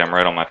basically I'm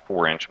right on my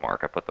 4-inch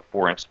mark. I put the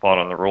 4-inch spot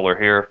on the ruler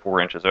here, 4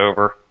 inches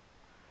over,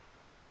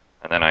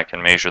 and then I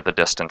can measure the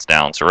distance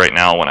down. So right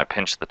now when I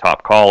pinch the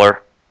top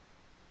collar,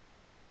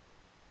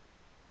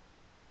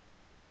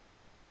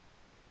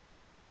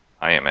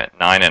 I am at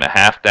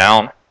 9.5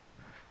 down,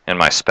 and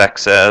my spec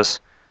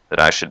says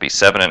that I should be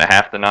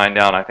 7.5 to 9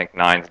 down. I think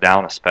 9's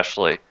down,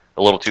 especially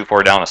a little too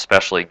far down,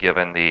 especially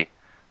given the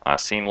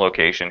seam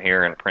location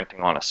here and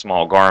printing on a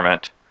small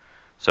garment.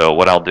 So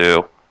what I'll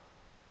do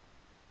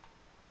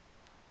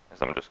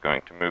is I'm just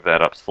going to move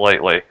that up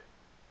slightly.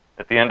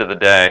 At the end of the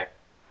day,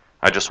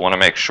 I just want to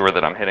make sure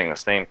that I'm hitting the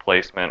same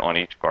placement on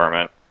each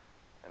garment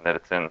and that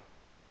it's in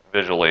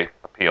visually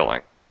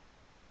appealing.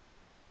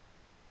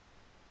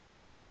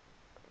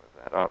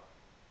 Move that up.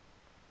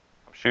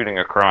 I'm shooting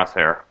a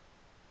crosshair.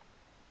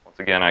 Once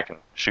again, I can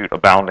shoot a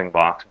bounding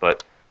box,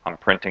 but I'm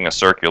printing a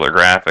circular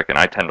graphic, and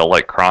I tend to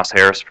like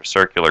crosshairs for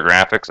circular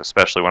graphics,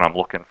 especially when I'm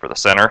looking for the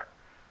center.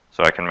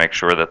 So I can make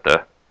sure that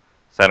the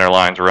center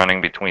line's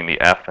running between the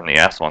F and the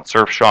S on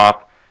Surf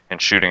Shop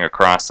and shooting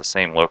across the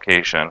same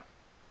location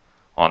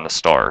on the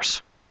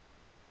stars.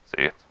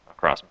 See, it's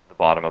across the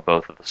bottom of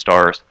both of the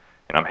stars,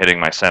 and I'm hitting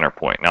my center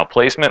point. Now,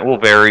 placement will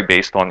vary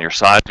based on your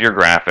size of your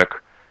graphic.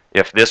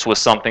 If this was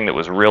something that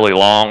was really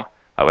long,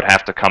 I would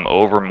have to come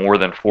over more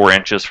than 4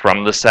 inches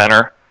from the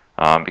center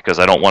because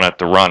I don't want it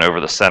to run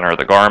over the center of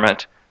the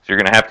garment. So you're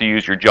going to have to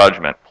use your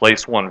judgment.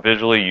 Place one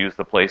visually, use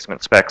the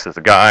placement specs as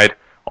a guide,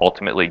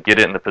 ultimately get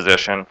it in the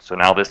position. So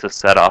now this is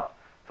set up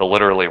to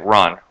literally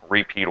run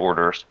repeat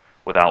orders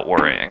without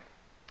worrying.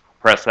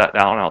 Press that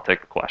down and I'll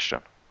take the question.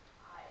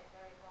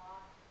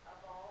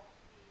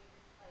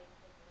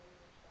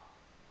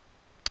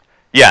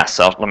 Yes,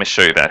 let me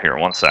show you that here.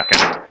 1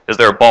 second. Is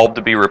there a bulb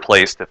to be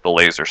replaced if the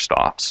laser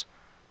stops?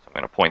 So I'm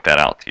going to point that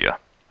out to you.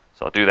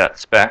 So I'll do that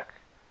spec,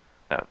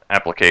 that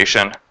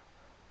application,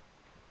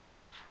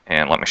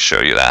 and let me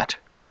show you that.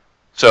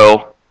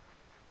 So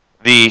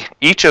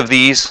each of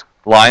these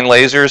line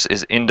lasers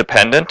is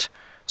independent.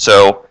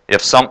 So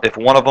if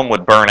one of them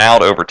would burn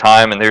out over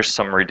time, and there's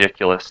some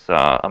ridiculous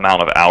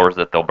amount of hours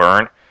that they'll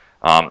burn,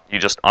 you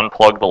just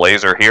unplug the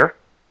laser here.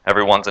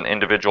 Everyone's an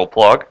individual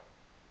plug.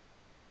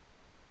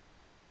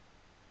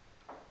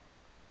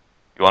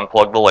 You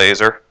unplug the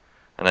laser,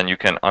 and then you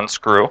can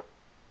unscrew.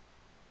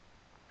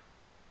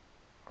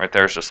 Right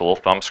there's just a little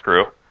thumb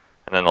screw,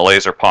 and then the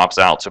laser pops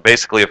out. So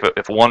basically,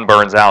 if one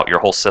burns out, your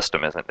whole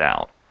system isn't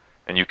down.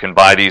 And you can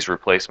buy these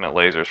replacement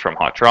lasers from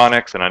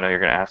Hotronics, and I know you're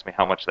going to ask me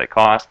how much they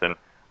cost, and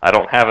I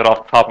don't have it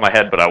off the top of my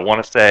head, but I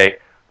want to say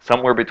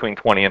somewhere between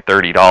 $20 and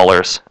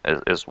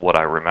 $30 is what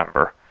I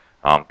remember.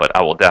 But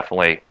I will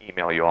definitely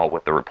email you all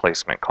with the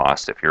replacement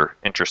cost if you're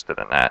interested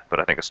in that, but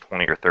I think it's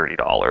 $20 or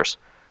 $30.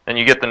 Then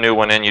you get the new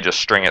one in, you just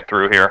string it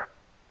through here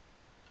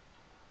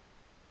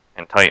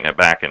and tighten it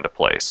back into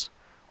place.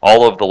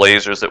 All of the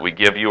lasers that we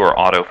give you are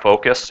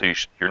autofocus, so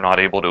you're not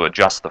able to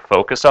adjust the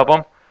focus of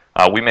them.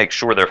 We make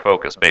sure they're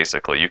focused,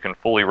 basically. You can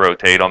fully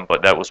rotate them,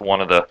 but that was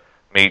one of the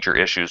major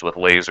issues with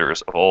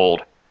lasers of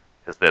old,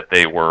 is that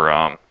they were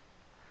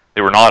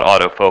not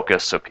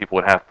autofocused, so people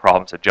would have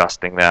problems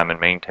adjusting them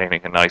and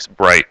maintaining a nice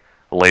bright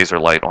laser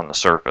light on the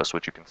surface,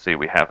 which you can see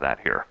we have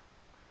that here.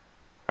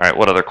 All right,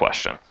 what other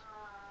questions?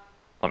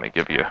 Let me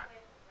give you.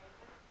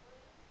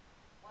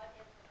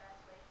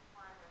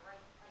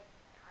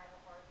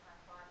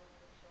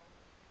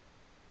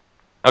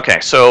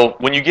 Okay, so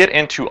when you get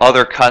into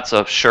other cuts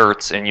of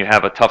shirts and you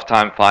have a tough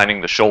time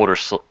finding the shoulder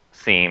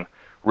seam,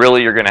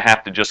 really you're going to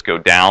have to just go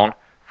down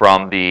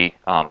from the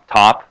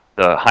top,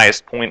 the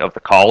highest point of the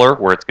collar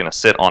where it's going to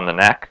sit on the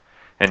neck,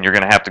 and you're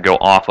going to have to go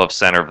off of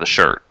center of the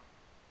shirt.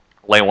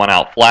 Lay one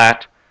out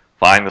flat,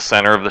 find the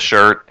center of the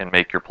shirt, and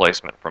make your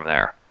placement from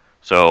there.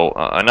 So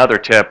another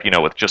tip,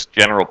 with just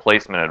general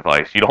placement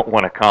advice, you don't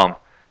want to come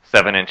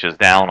 7 inches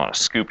down on a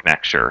scoop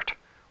neck shirt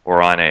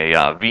or on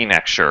a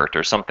V-neck shirt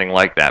or something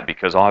like that,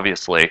 because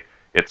obviously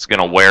it's going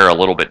to wear a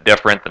little bit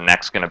different. The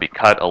neck's going to be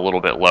cut a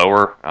little bit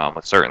lower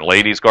with certain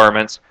ladies'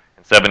 garments,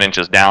 and 7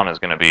 inches down is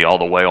going to be all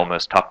the way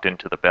almost tucked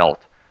into the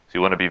belt. So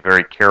you want to be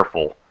very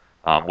careful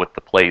with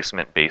the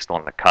placement based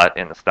on the cut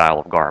and the style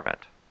of garment.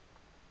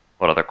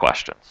 What other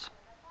questions?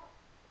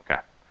 Okay.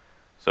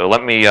 So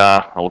let me,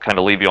 I'll kind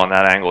of leave you on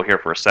that angle here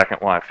for a second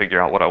while I figure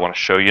out what I want to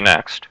show you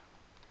next.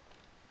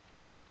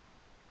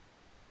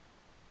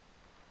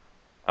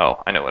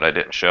 Oh, I know what I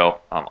didn't show.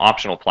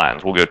 Optional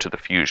platens. We'll go to the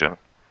Fusion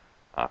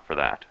for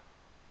that.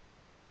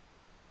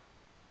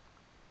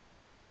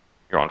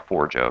 You're on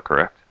 4, Joe,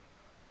 correct?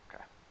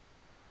 Okay.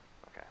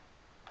 Okay.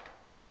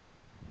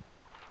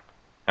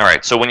 All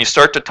right, so when you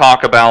start to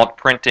talk about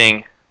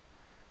printing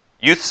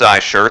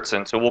youth-size shirts,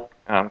 and so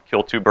we'll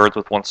kill 2 birds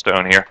with 1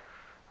 stone here,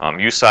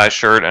 youth-size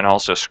shirt and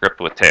also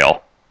script with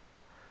tail.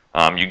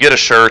 You get a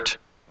shirt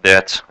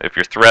that, if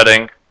you're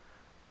threading,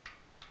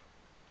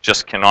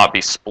 just cannot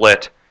be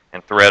split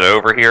and thread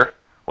over here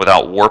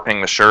without warping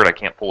the shirt. I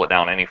can't pull it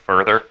down any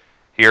further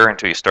here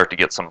until you start to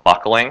get some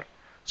buckling.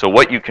 So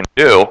what you can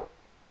do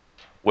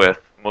with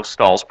most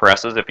Stahls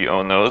presses, if you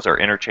own those, are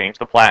interchange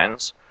the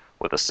platens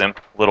with a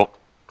simple little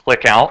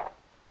click out,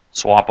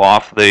 swap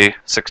off the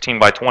 16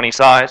 by 20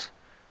 size.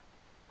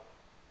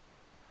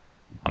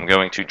 I'm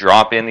going to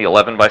drop in the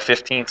 11 by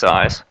 15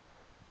 size,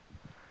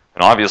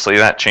 and obviously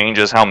that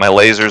changes how my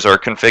lasers are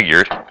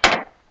configured.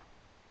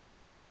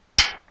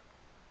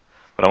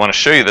 But I want to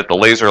show you that the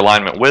laser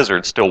alignment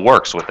wizard still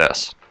works with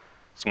this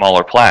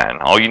smaller platen.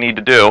 All you need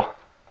to do,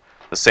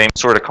 the same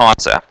sort of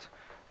concept,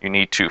 you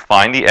need to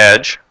find the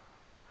edge,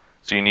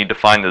 So you need to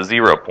find the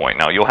 0 point.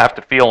 Now you'll have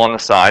to feel on the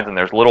sides, and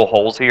there's little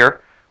holes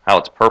here, how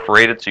it's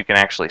perforated so you can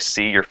actually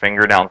see your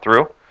finger down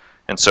through.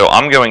 And so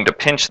I'm going to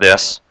pinch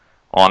this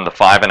on the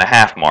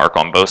 5.5 mark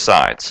on both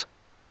sides.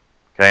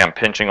 Okay, I'm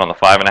pinching on the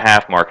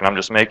 5.5 mark, and I'm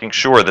just making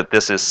sure that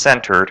this is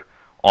centered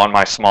on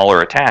my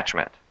smaller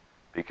attachment,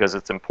 because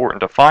it's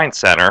important to find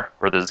center,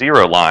 or the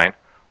 0 line,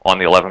 on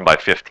the 11 by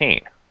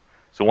 15.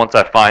 So once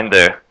I find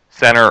the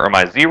center or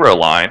my 0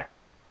 line,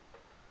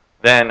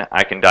 then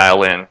I can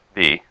dial in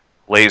the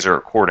laser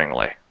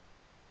accordingly.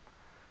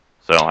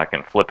 So I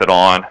can flip it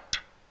on.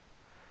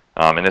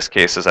 In this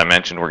case, as I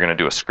mentioned, we're going to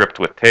do a script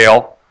with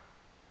tail.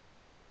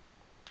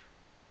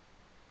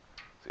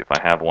 See if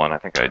I have one. I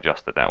think I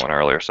adjusted that one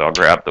earlier. So I'll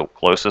grab the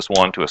closest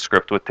one to a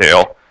script with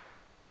tail,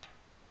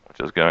 which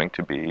is going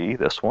to be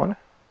this one.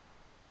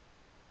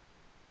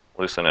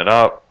 Loosen it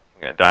up.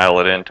 I'm going to dial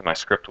it into my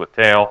script with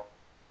tail.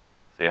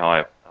 See how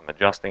I'm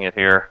adjusting it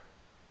here.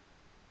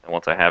 And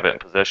once I have it in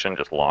position,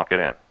 just lock it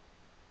in.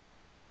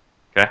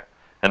 Okay?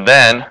 And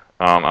then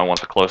I want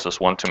the closest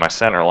one to my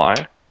center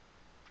line.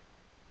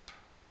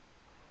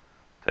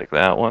 Take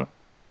that one.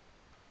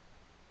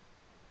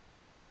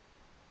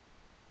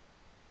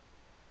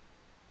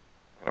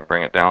 I'm going to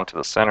bring it down to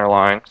the center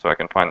line so I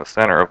can find the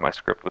center of my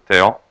script with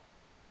tail.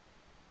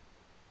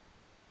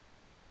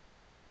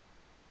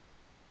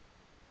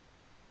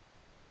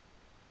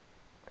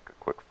 Make a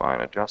quick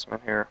fine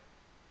adjustment here.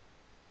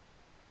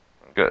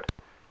 Good.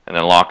 And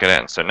then lock it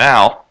in. So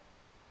now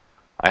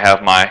I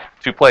have my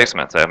two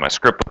placements. I have my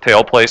script with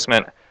tail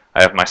placement.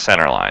 I have my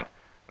center line.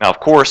 Now, of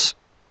course,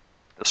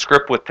 the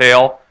script with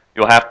tail,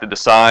 you'll have to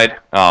decide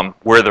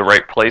where the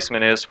right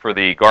placement is for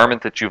the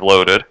garment that you've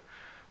loaded,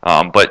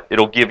 but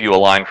it'll give you a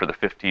line for the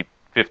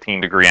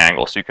 15-degree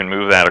angle, so you can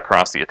move that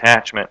across the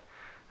attachment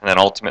and then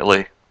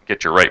ultimately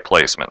get your right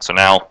placement. So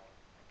now,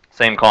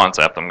 same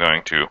concept. I'm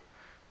going to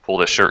pull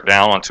this shirt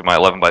down onto my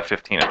 11 by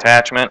 15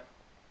 attachment.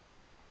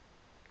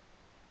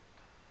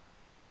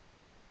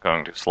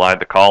 Going to slide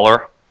the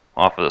collar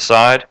off of the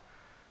side,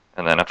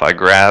 and then if I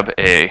grab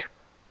a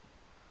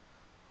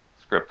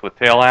script with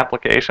tail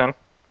application,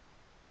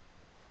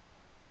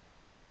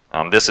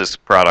 this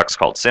product's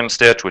called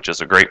SimStitch, which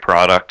is a great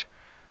product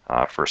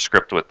for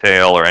script with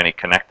tail or any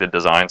connected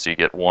design. So you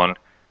get one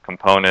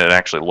component, it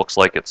actually looks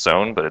like it's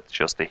sewn, but it's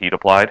just a heat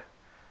applied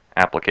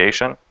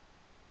application.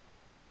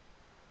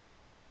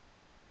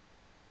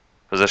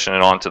 Position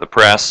it onto the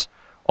press.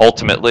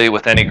 Ultimately,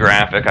 with any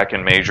graphic, I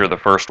can measure the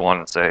first one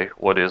and say,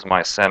 what is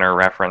my center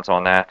reference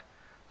on that?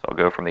 So I'll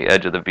go from the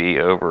edge of the V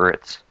over.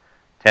 It's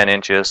 10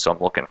 inches, so I'm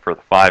looking for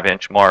the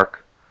 5-inch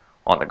mark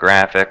on the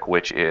graphic,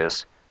 which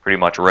is pretty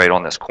much right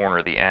on this corner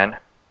of the N,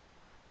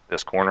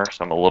 this corner,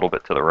 so I'm a little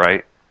bit to the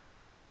right.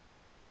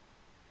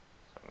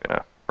 So I'm going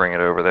to bring it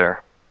over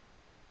there.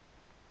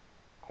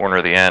 Corner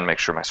of the N, make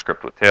sure my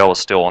script with tail is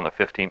still on the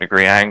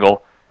 15-degree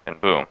angle, and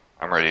boom,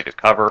 I'm ready to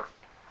cover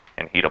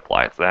and heat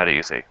apply. It's that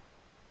easy.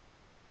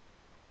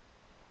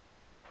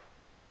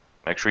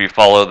 Make sure you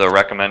follow the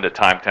recommended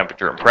time,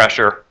 temperature, and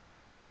pressure,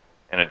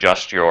 and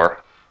adjust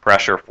your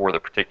pressure for the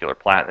particular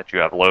plat that you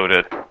have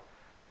loaded.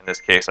 In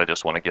this case, I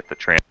just want to get the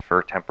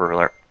transfer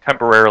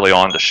temporarily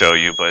on to show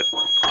you, but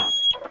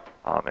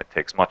it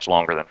takes much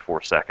longer than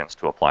 4 seconds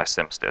to apply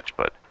SimStitch,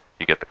 but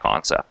you get the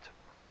concept.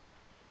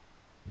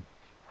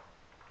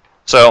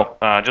 So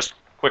just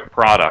quick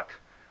product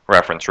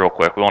reference real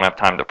quick. We won't have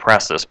time to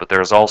press this, but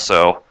there's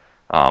also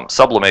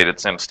sublimated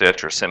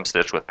SimStitch or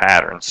SimStitch with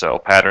patterns. So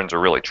patterns are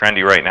really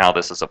trendy right now.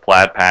 This is a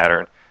plaid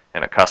pattern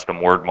and a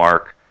custom word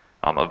mark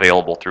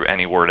available through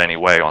Any Word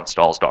Anyway on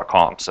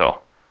Stahls.com.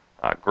 So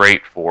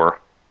great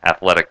for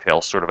athletic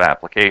tail sort of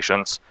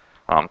applications.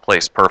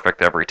 Plays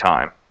perfect every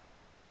time.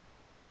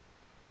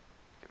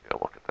 Give you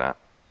a look at that.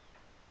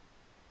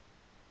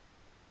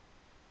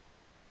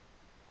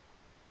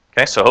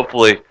 Okay, so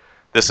hopefully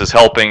this is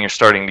helping. You're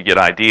starting to get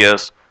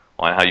ideas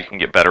on how you can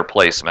get better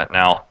placement.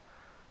 Now,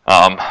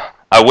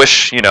 I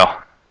wish,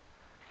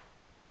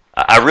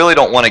 I really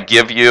don't want to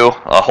give you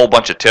a whole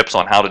bunch of tips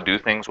on how to do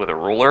things with a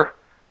ruler.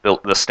 The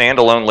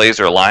standalone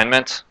laser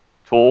alignment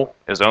tool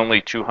is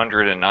only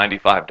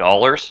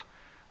 $295,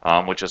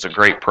 which is a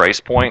great price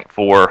point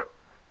for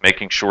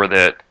making sure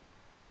that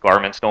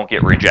garments don't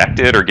get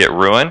rejected or get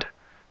ruined.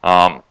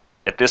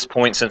 At this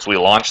point, since we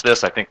launched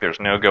this, I think there's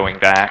no going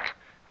back.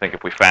 I think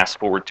if we fast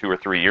forward 2 or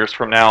 3 years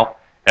from now,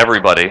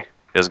 everybody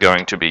is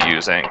going to be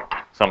using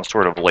some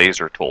sort of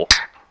laser tool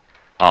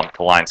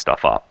to line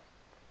stuff up.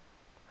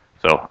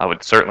 So I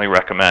would certainly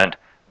recommend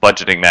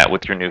budgeting that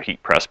with your new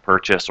heat press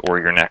purchase or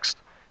your next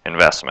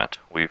investment.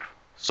 We've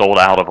sold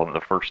out of them the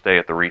first day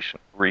at the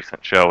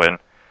recent show in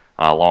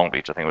Long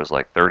Beach. I think it was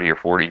like 30 or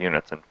 40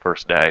 units in the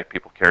first day.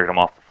 People carried them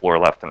off the floor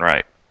left and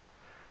right.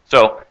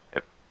 So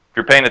if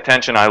you're paying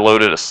attention, I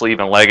loaded a sleeve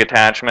and leg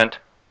attachment.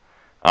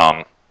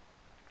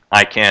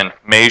 I can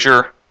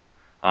measure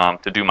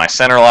to do my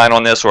center line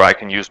on this, or I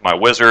can use my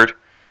wizard.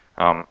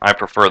 I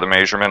prefer the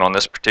measurement on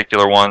this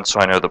particular one, so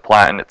I know the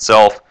platen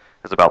itself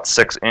is about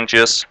 6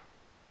 inches.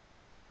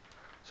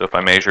 So if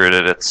I measure it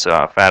at its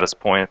fattest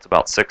point, it's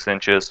about 6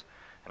 inches.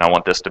 and I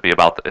want this to be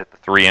about at the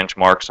 3-inch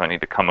mark, so I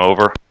need to come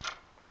over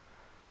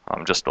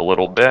just a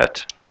little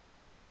bit.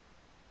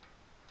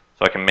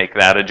 So I can make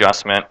that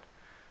adjustment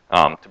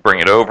to bring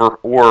it over,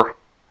 or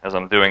as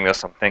I'm doing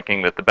this, I'm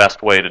thinking that the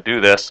best way to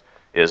do this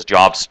is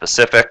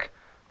job-specific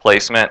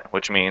placement,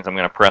 which means I'm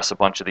going to press a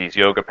bunch of these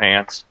yoga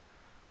pants,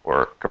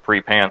 or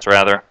capri pants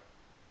rather.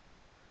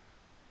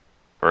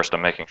 First,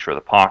 I'm making sure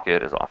the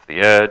pocket is off the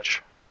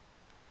edge.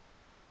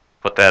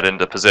 Put that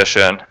into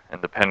position,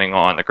 and depending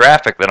on the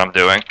graphic that I'm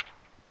doing,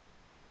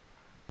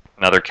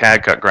 another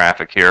CAD cut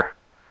graphic here,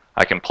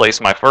 I can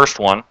place my first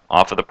one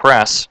off of the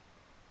press.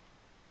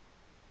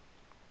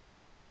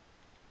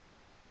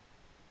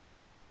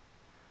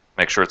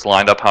 Make sure it's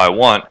lined up how I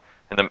want.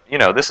 And then, you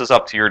know, this is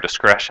up to your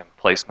discretion,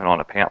 placement on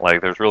a pant leg.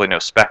 There's really no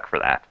spec for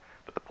that.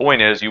 But the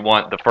point is, you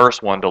want the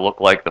first one to look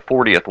like the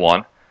 40th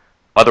one.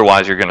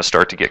 Otherwise, you're going to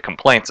start to get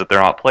complaints that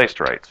they're not placed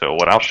right. So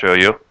what I'll show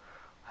you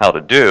how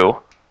to do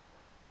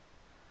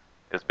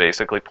is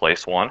basically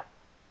place one.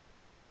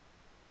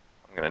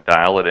 I'm going to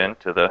dial it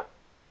into the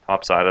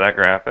top side of that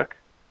graphic.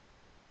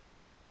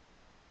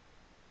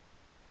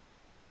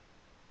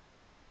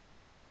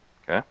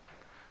 Okay.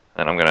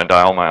 Then I'm going to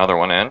dial my other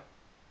one in.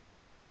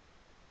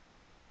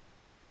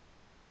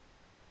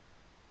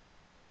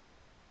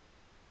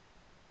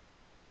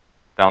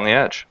 Down the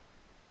edge.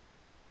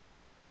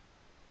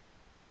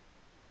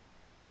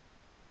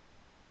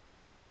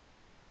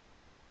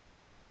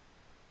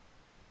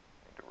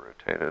 Need to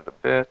rotate it a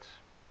bit.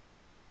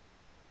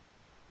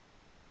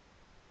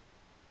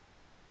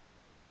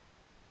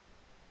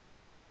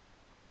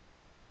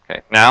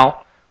 Okay,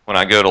 now when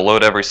I go to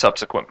load every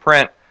subsequent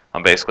print,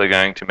 I'm basically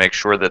going to make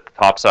sure that the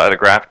top side of the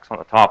graphic's on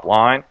the top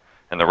line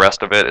and the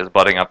rest of it is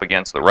butting up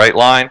against the right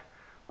line.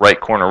 Right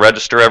corner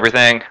register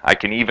everything. I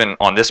can even,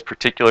 on this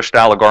particular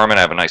style of garment,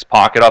 I have a nice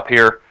pocket up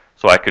here,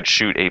 so I could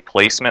shoot a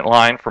placement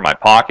line for my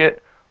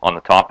pocket on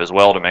the top as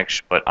well to make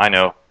sure, but I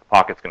know the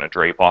pocket's going to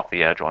drape off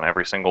the edge on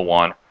every single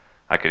one.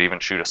 I could even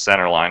shoot a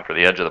center line for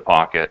the edge of the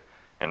pocket,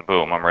 and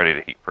boom, I'm ready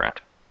to heat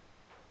print.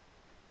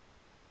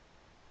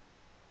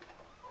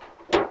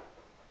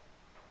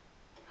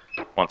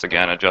 Once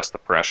again, adjust the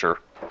pressure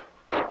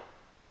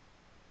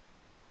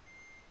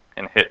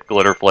and hit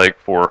glitter flake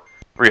for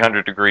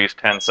 300 degrees,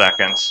 10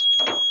 seconds.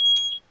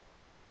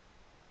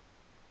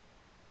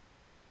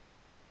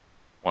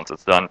 Once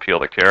it's done, peel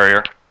the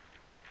carrier.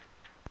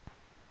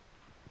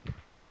 And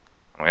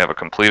we have a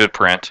completed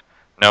print,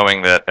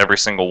 knowing that every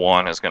single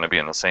one is going to be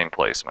in the same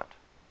placement.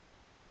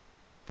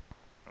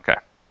 Okay,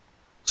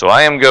 so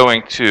I am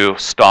going to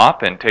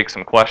stop and take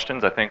some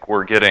questions. I think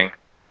we're getting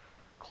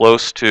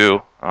close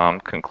to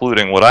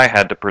concluding what I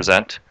had to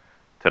present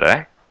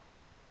today.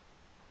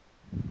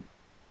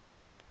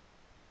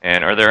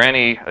 And are there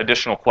any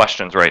additional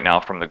questions right now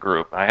from the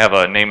group? I have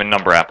a name and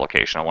number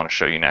application I want to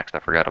show you next. I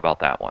forgot about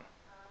that one.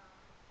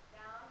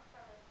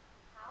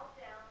 How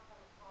down from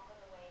the top of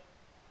the waist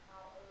and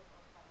how over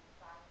from the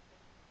side of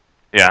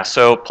the feet? Yeah,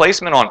 so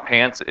placement on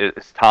pants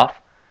is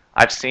tough.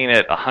 I've seen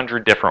it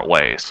 100 different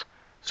ways.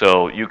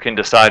 So you can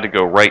decide to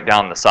go right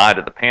down the side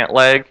of the pant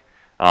leg.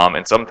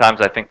 And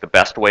sometimes I think the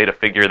best way to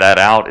figure that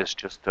out is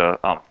just to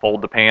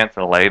fold the pants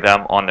and lay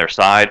them on their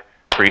side,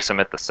 crease them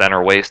at the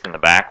center waist and the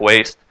back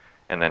waist,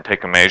 and then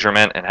take a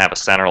measurement and have a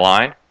center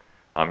line.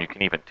 You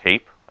can even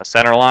tape a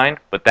center line,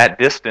 but that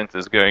distance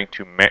is going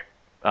to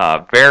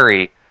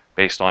vary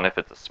based on if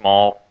it's a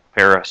small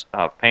pair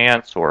of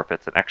pants or if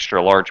it's an extra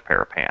large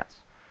pair of pants.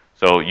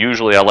 So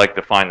usually I like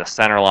to find the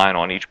center line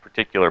on each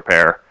particular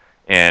pair,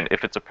 and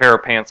if it's a pair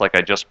of pants like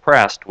I just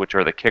pressed, which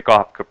are the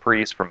kickoff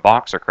capris from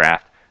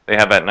Boxercraft, they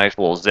have that nice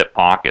little zip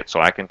pocket, so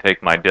I can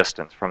take my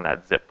distance from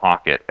that zip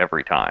pocket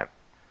every time.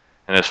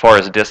 And as far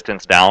as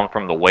distance down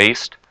from the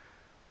waist,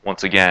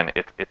 once again,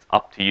 it's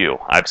up to you.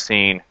 I've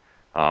seen,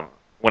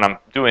 when I'm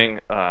doing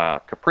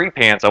capri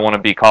pants, I want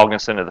to be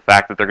cognizant of the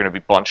fact that they're going to be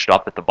bunched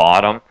up at the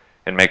bottom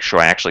and make sure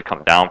I actually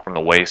come down from the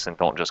waist and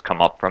don't just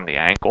come up from the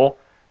ankle.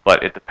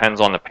 But it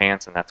depends on the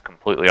pants, and that's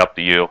completely up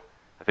to you.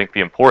 I think the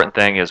important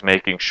thing is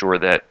making sure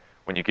that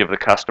when you give the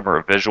customer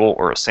a visual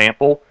or a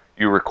sample,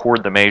 you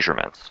record the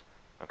measurements.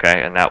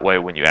 Okay, and that way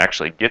when you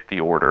actually get the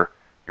order,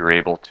 you're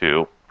able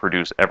to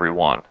produce every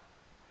one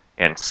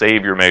and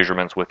save your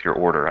measurements with your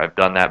order. I've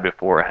done that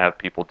before. I have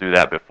people do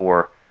that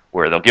before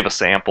where they'll give a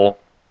sample.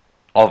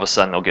 All of a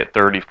sudden they'll get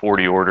 30,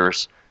 40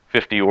 orders,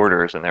 50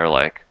 orders, and they're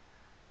like,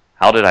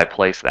 how did I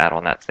place that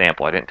on that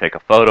sample? I didn't take a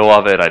photo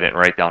of it. I didn't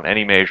write down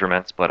any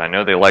measurements, but I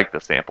know they like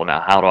the sample. Now,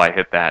 how do I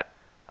hit that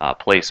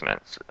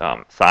placement,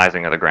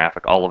 sizing of the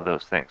graphic, all of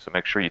those things. So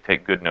make sure you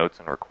take good notes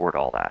and record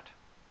all that.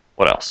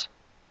 What else?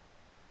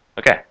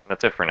 Okay,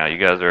 that's it for now. You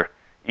guys are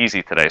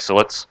easy today. So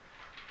let's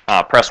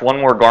press one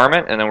more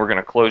garment, and then we're going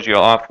to close you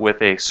off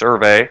with a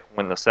survey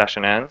when the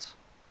session ends.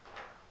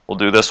 We'll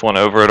do this one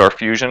over at our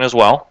Fusion as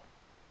well.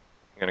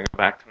 I'm going to go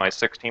back to my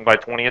 16 by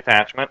 20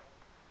 attachment.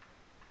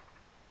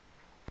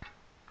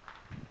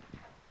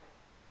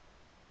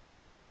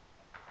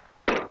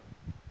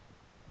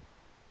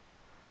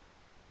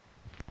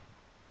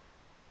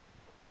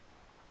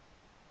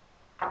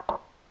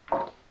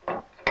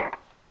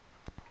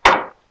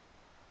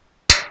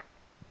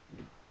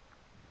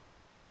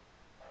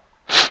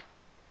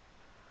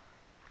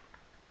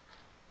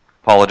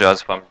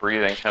 Apologize if I'm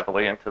breathing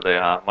heavily into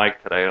the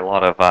mic today. A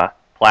lot of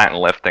platen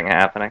lifting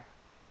happening.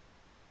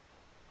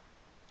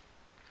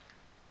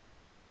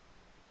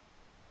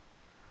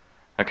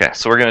 Okay,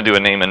 so we're going to do a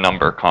name and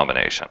number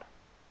combination.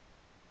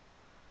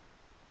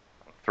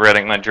 I'm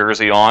threading my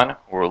jersey on.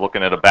 We're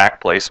looking at a back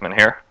placement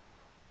here.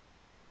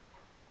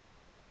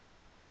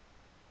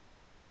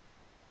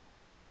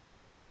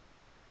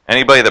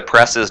 Anybody that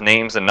presses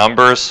names and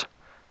numbers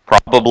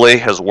probably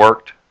has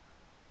worked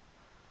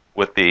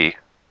with the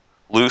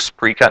loose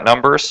pre-cut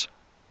numbers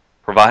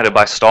provided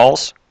by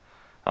Stahls.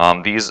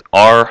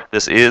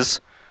 This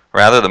is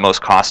rather the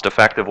most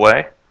cost-effective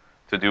way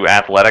to do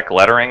athletic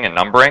lettering and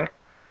numbering.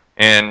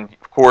 And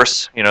of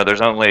course, you know,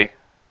 there's only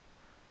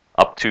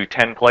up to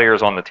 10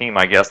 players on the team,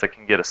 I guess, that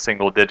can get a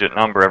single-digit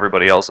number.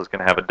 Everybody else is going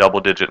to have a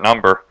double-digit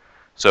number.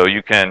 So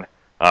you can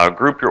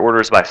group your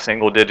orders by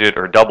single-digit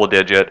or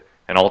double-digit,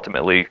 and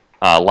ultimately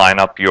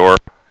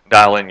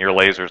dial in your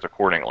lasers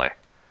accordingly.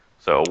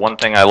 So one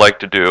thing I like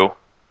to do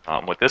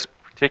with this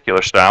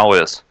particular style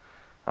is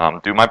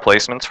do my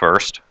placements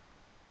first.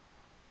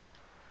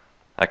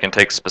 I can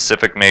take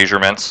specific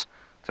measurements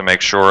to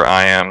make sure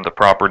I am the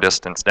proper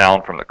distance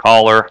down from the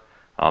collar.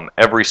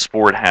 Every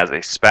sport has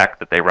a spec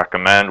that they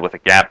recommend with a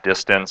gap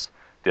distance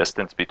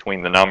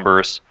between the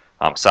numbers,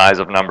 size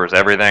of numbers,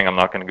 everything. I'm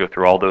not going to go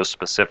through all those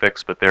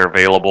specifics, but they're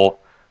available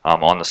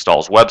on the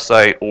Stahls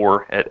website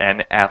or at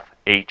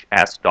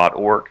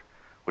nfhs.org,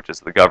 which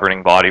is the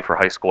governing body for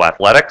high school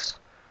athletics.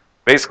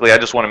 Basically, I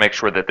just want to make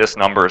sure that this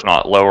number is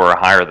not lower or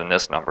higher than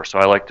this number. So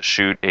I like to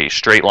shoot a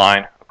straight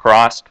line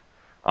across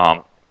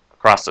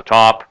the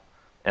top,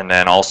 and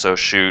then also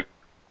shoot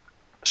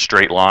a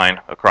straight line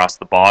across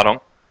the bottom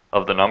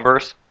of the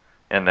numbers.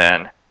 And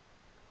then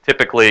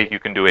typically you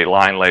can do a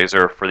line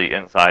laser for the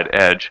inside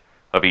edge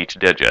of each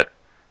digit.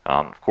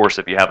 Of course,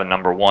 if you have a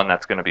number 1,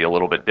 that's going to be a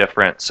little bit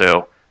different.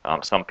 So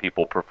some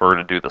people prefer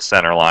to do the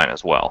center line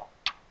as well.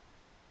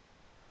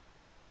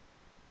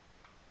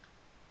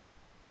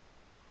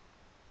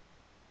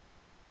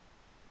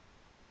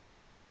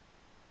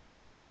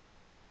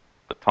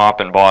 The top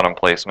and bottom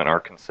placement are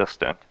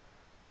consistent,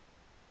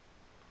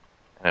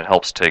 and it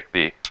helps take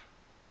the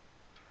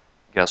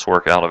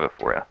guesswork out of it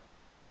for you.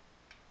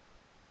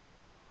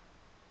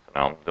 So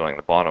now I'm doing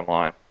the bottom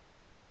line.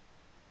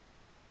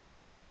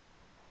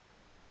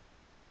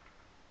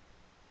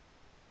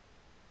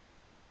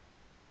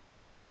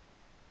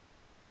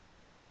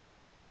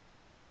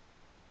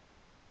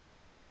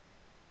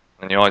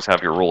 And you always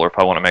have your ruler if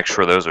I want to make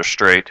sure those are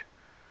straight.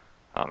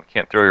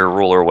 Can't throw your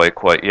ruler away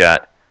quite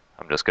yet.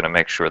 I'm just going to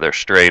make sure they're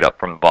straight up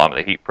from the bottom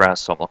of the heat press.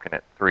 So I'm looking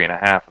at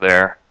 3.5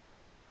 there.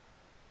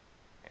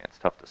 And it's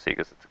tough to see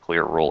because it's a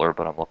clear ruler,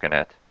 but I'm looking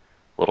at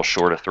a little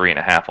short of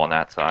 3.5 on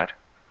that side.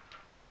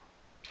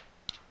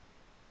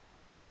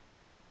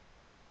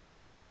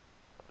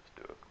 I'll just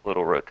do a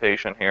little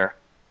rotation here.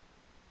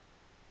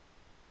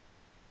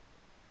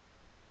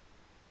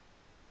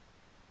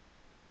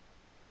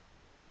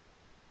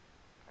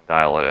 And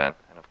dial it in.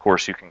 And of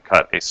course you can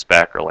cut a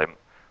spec or lay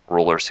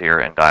rulers here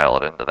and dial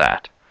it into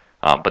that.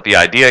 But the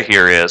idea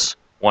here is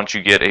once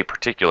you get a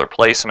particular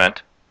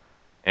placement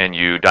and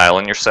you dial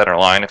in your center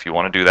line if you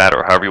want to do that,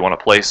 or however you want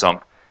to place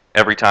them,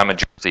 every time a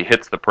jersey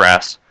hits the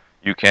press,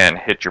 you can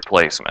hit your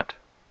placement.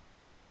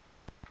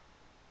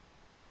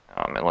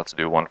 And let's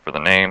do one for the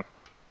name.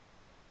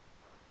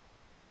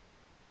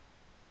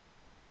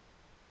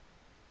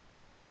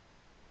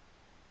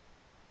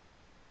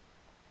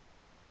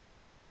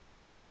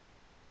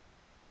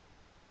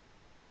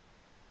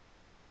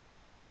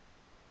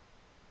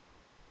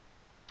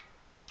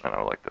 And I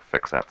would like to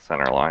fix that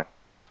center line.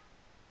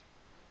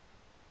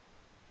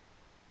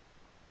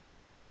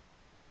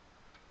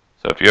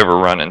 So if you ever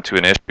run into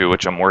an issue,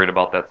 which I'm worried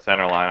about that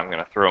center line, I'm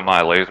going to throw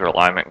my laser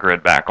alignment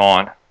grid back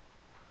on.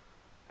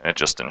 And it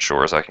just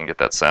ensures I can get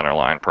that center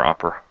line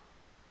proper.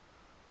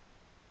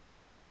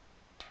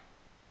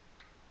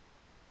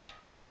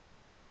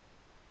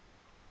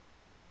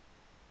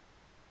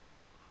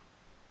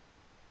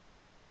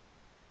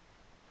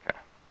 Okay.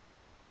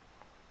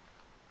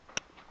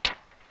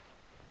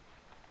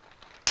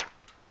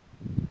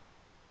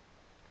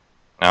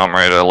 Now I'm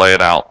ready to lay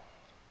it out.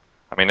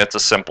 I mean, it's a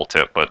simple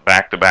tip, but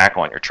back-to-back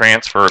on your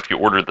transfer, if you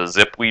order the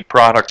Zipweed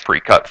product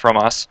pre-cut from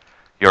us,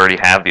 you already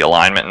have the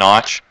alignment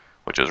notch,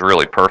 which is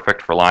really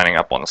perfect for lining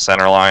up on the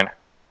center line.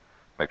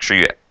 Make sure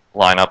you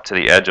line up to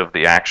the edge of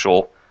the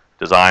actual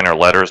design or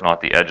letters,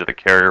 not the edge of the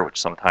carrier, which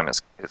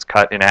sometimes is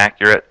cut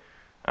inaccurate.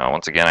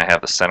 Once again, I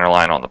have the center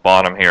line on the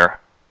bottom here.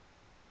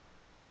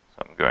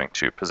 So I'm going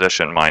to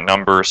position my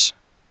numbers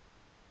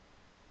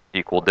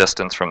equal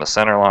distance from the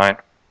center line.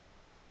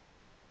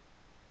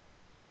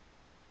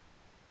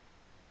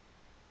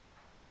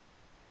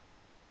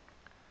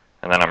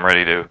 And then I'm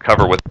ready to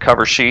cover with a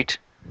cover sheet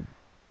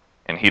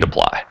and heat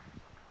apply.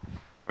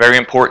 Very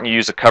important you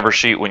use a cover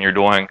sheet when you're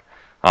doing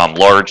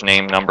large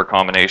name number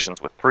combinations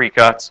with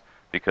pre-cuts,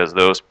 because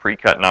those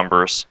pre-cut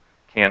numbers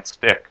can't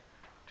stick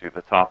to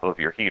the top of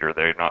your heater.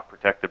 They're not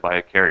protected by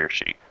a carrier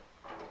sheet.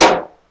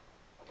 The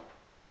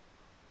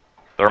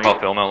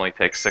Thermofilm only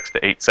takes 6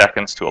 to 8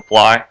 seconds to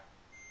apply.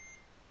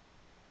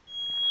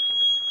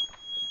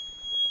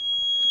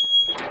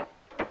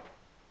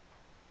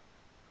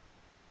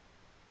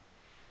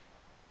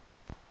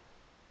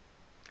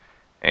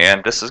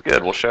 And this is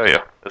good. We'll show you.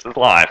 This is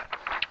live.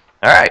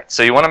 All right,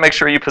 so you want to make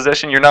sure you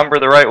position your number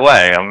the right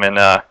way.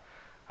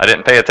 I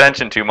didn't pay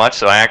attention too much,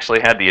 so I actually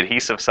had the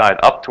adhesive side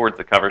up towards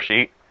the cover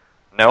sheet.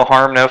 No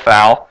harm, no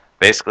foul.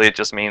 Basically, it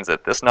just means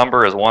that this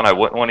number is one I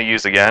wouldn't want to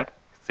use again.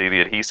 See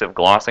the adhesive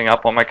glossing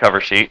up on my cover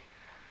sheet.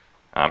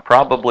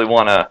 Probably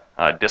want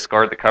to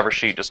discard the cover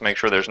sheet, just make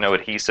sure there's no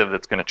adhesive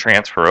that's going to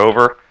transfer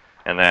over.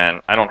 And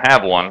then I don't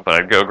have one, but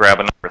I'd go grab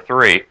a number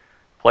 3,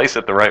 place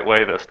it the right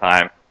way this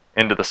time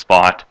into the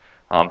spot.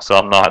 So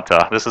I'm not,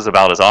 this is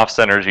about as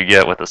off-center as you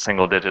get with a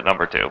single-digit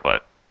number 2,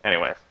 but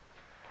anyways,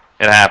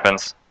 it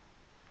happens.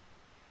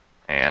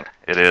 And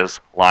it is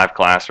live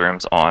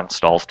classrooms on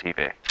Stahls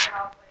TV.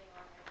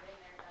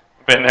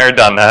 Been there,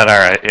 done that. All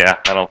right, yeah,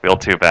 I don't feel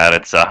too bad.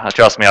 It's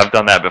trust me, I've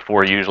done that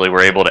before. Usually,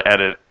 we're able to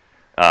edit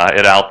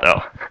it out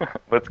though.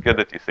 But it's good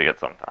that you see it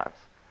sometimes.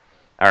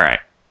 All right.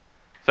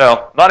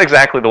 So not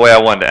exactly the way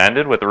I wanted to end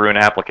it with the Rune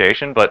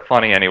application, but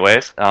funny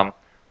anyways.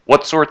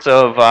 What sorts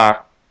of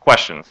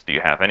questions do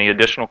you have? Any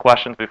additional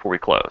questions before we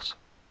close?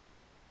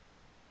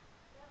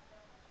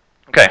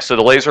 Okay, so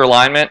the laser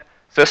alignment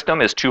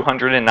system is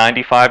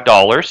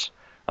 $295.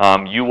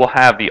 You will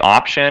have the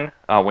option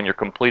when you're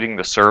completing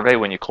the survey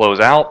when you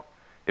close out.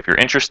 If you're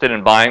interested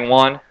in buying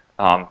one,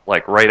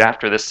 like right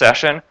after this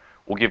session,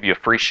 we'll give you a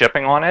free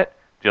shipping on it.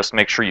 Just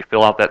make sure you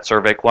fill out that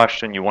survey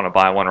question. You want to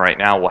buy one right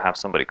now, we'll have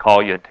somebody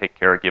call you and take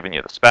care of giving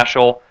you the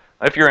special.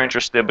 If you're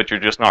interested but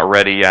you're just not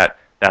ready yet,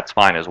 that's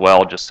fine as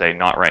well. Just say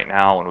not right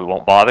now and we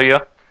won't bother you.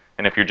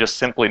 And if you're just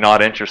simply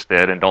not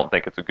interested and don't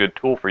think it's a good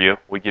tool for you,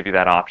 we give you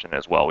that option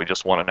as well. We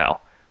just want to know.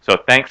 So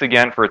thanks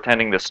again for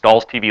attending this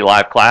Stahls TV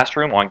live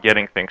classroom on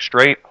getting things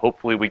straight.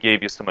 Hopefully we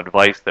gave you some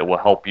advice that will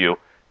help you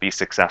be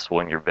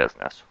successful in your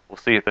business. We'll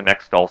see you at the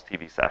next Stahls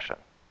TV session.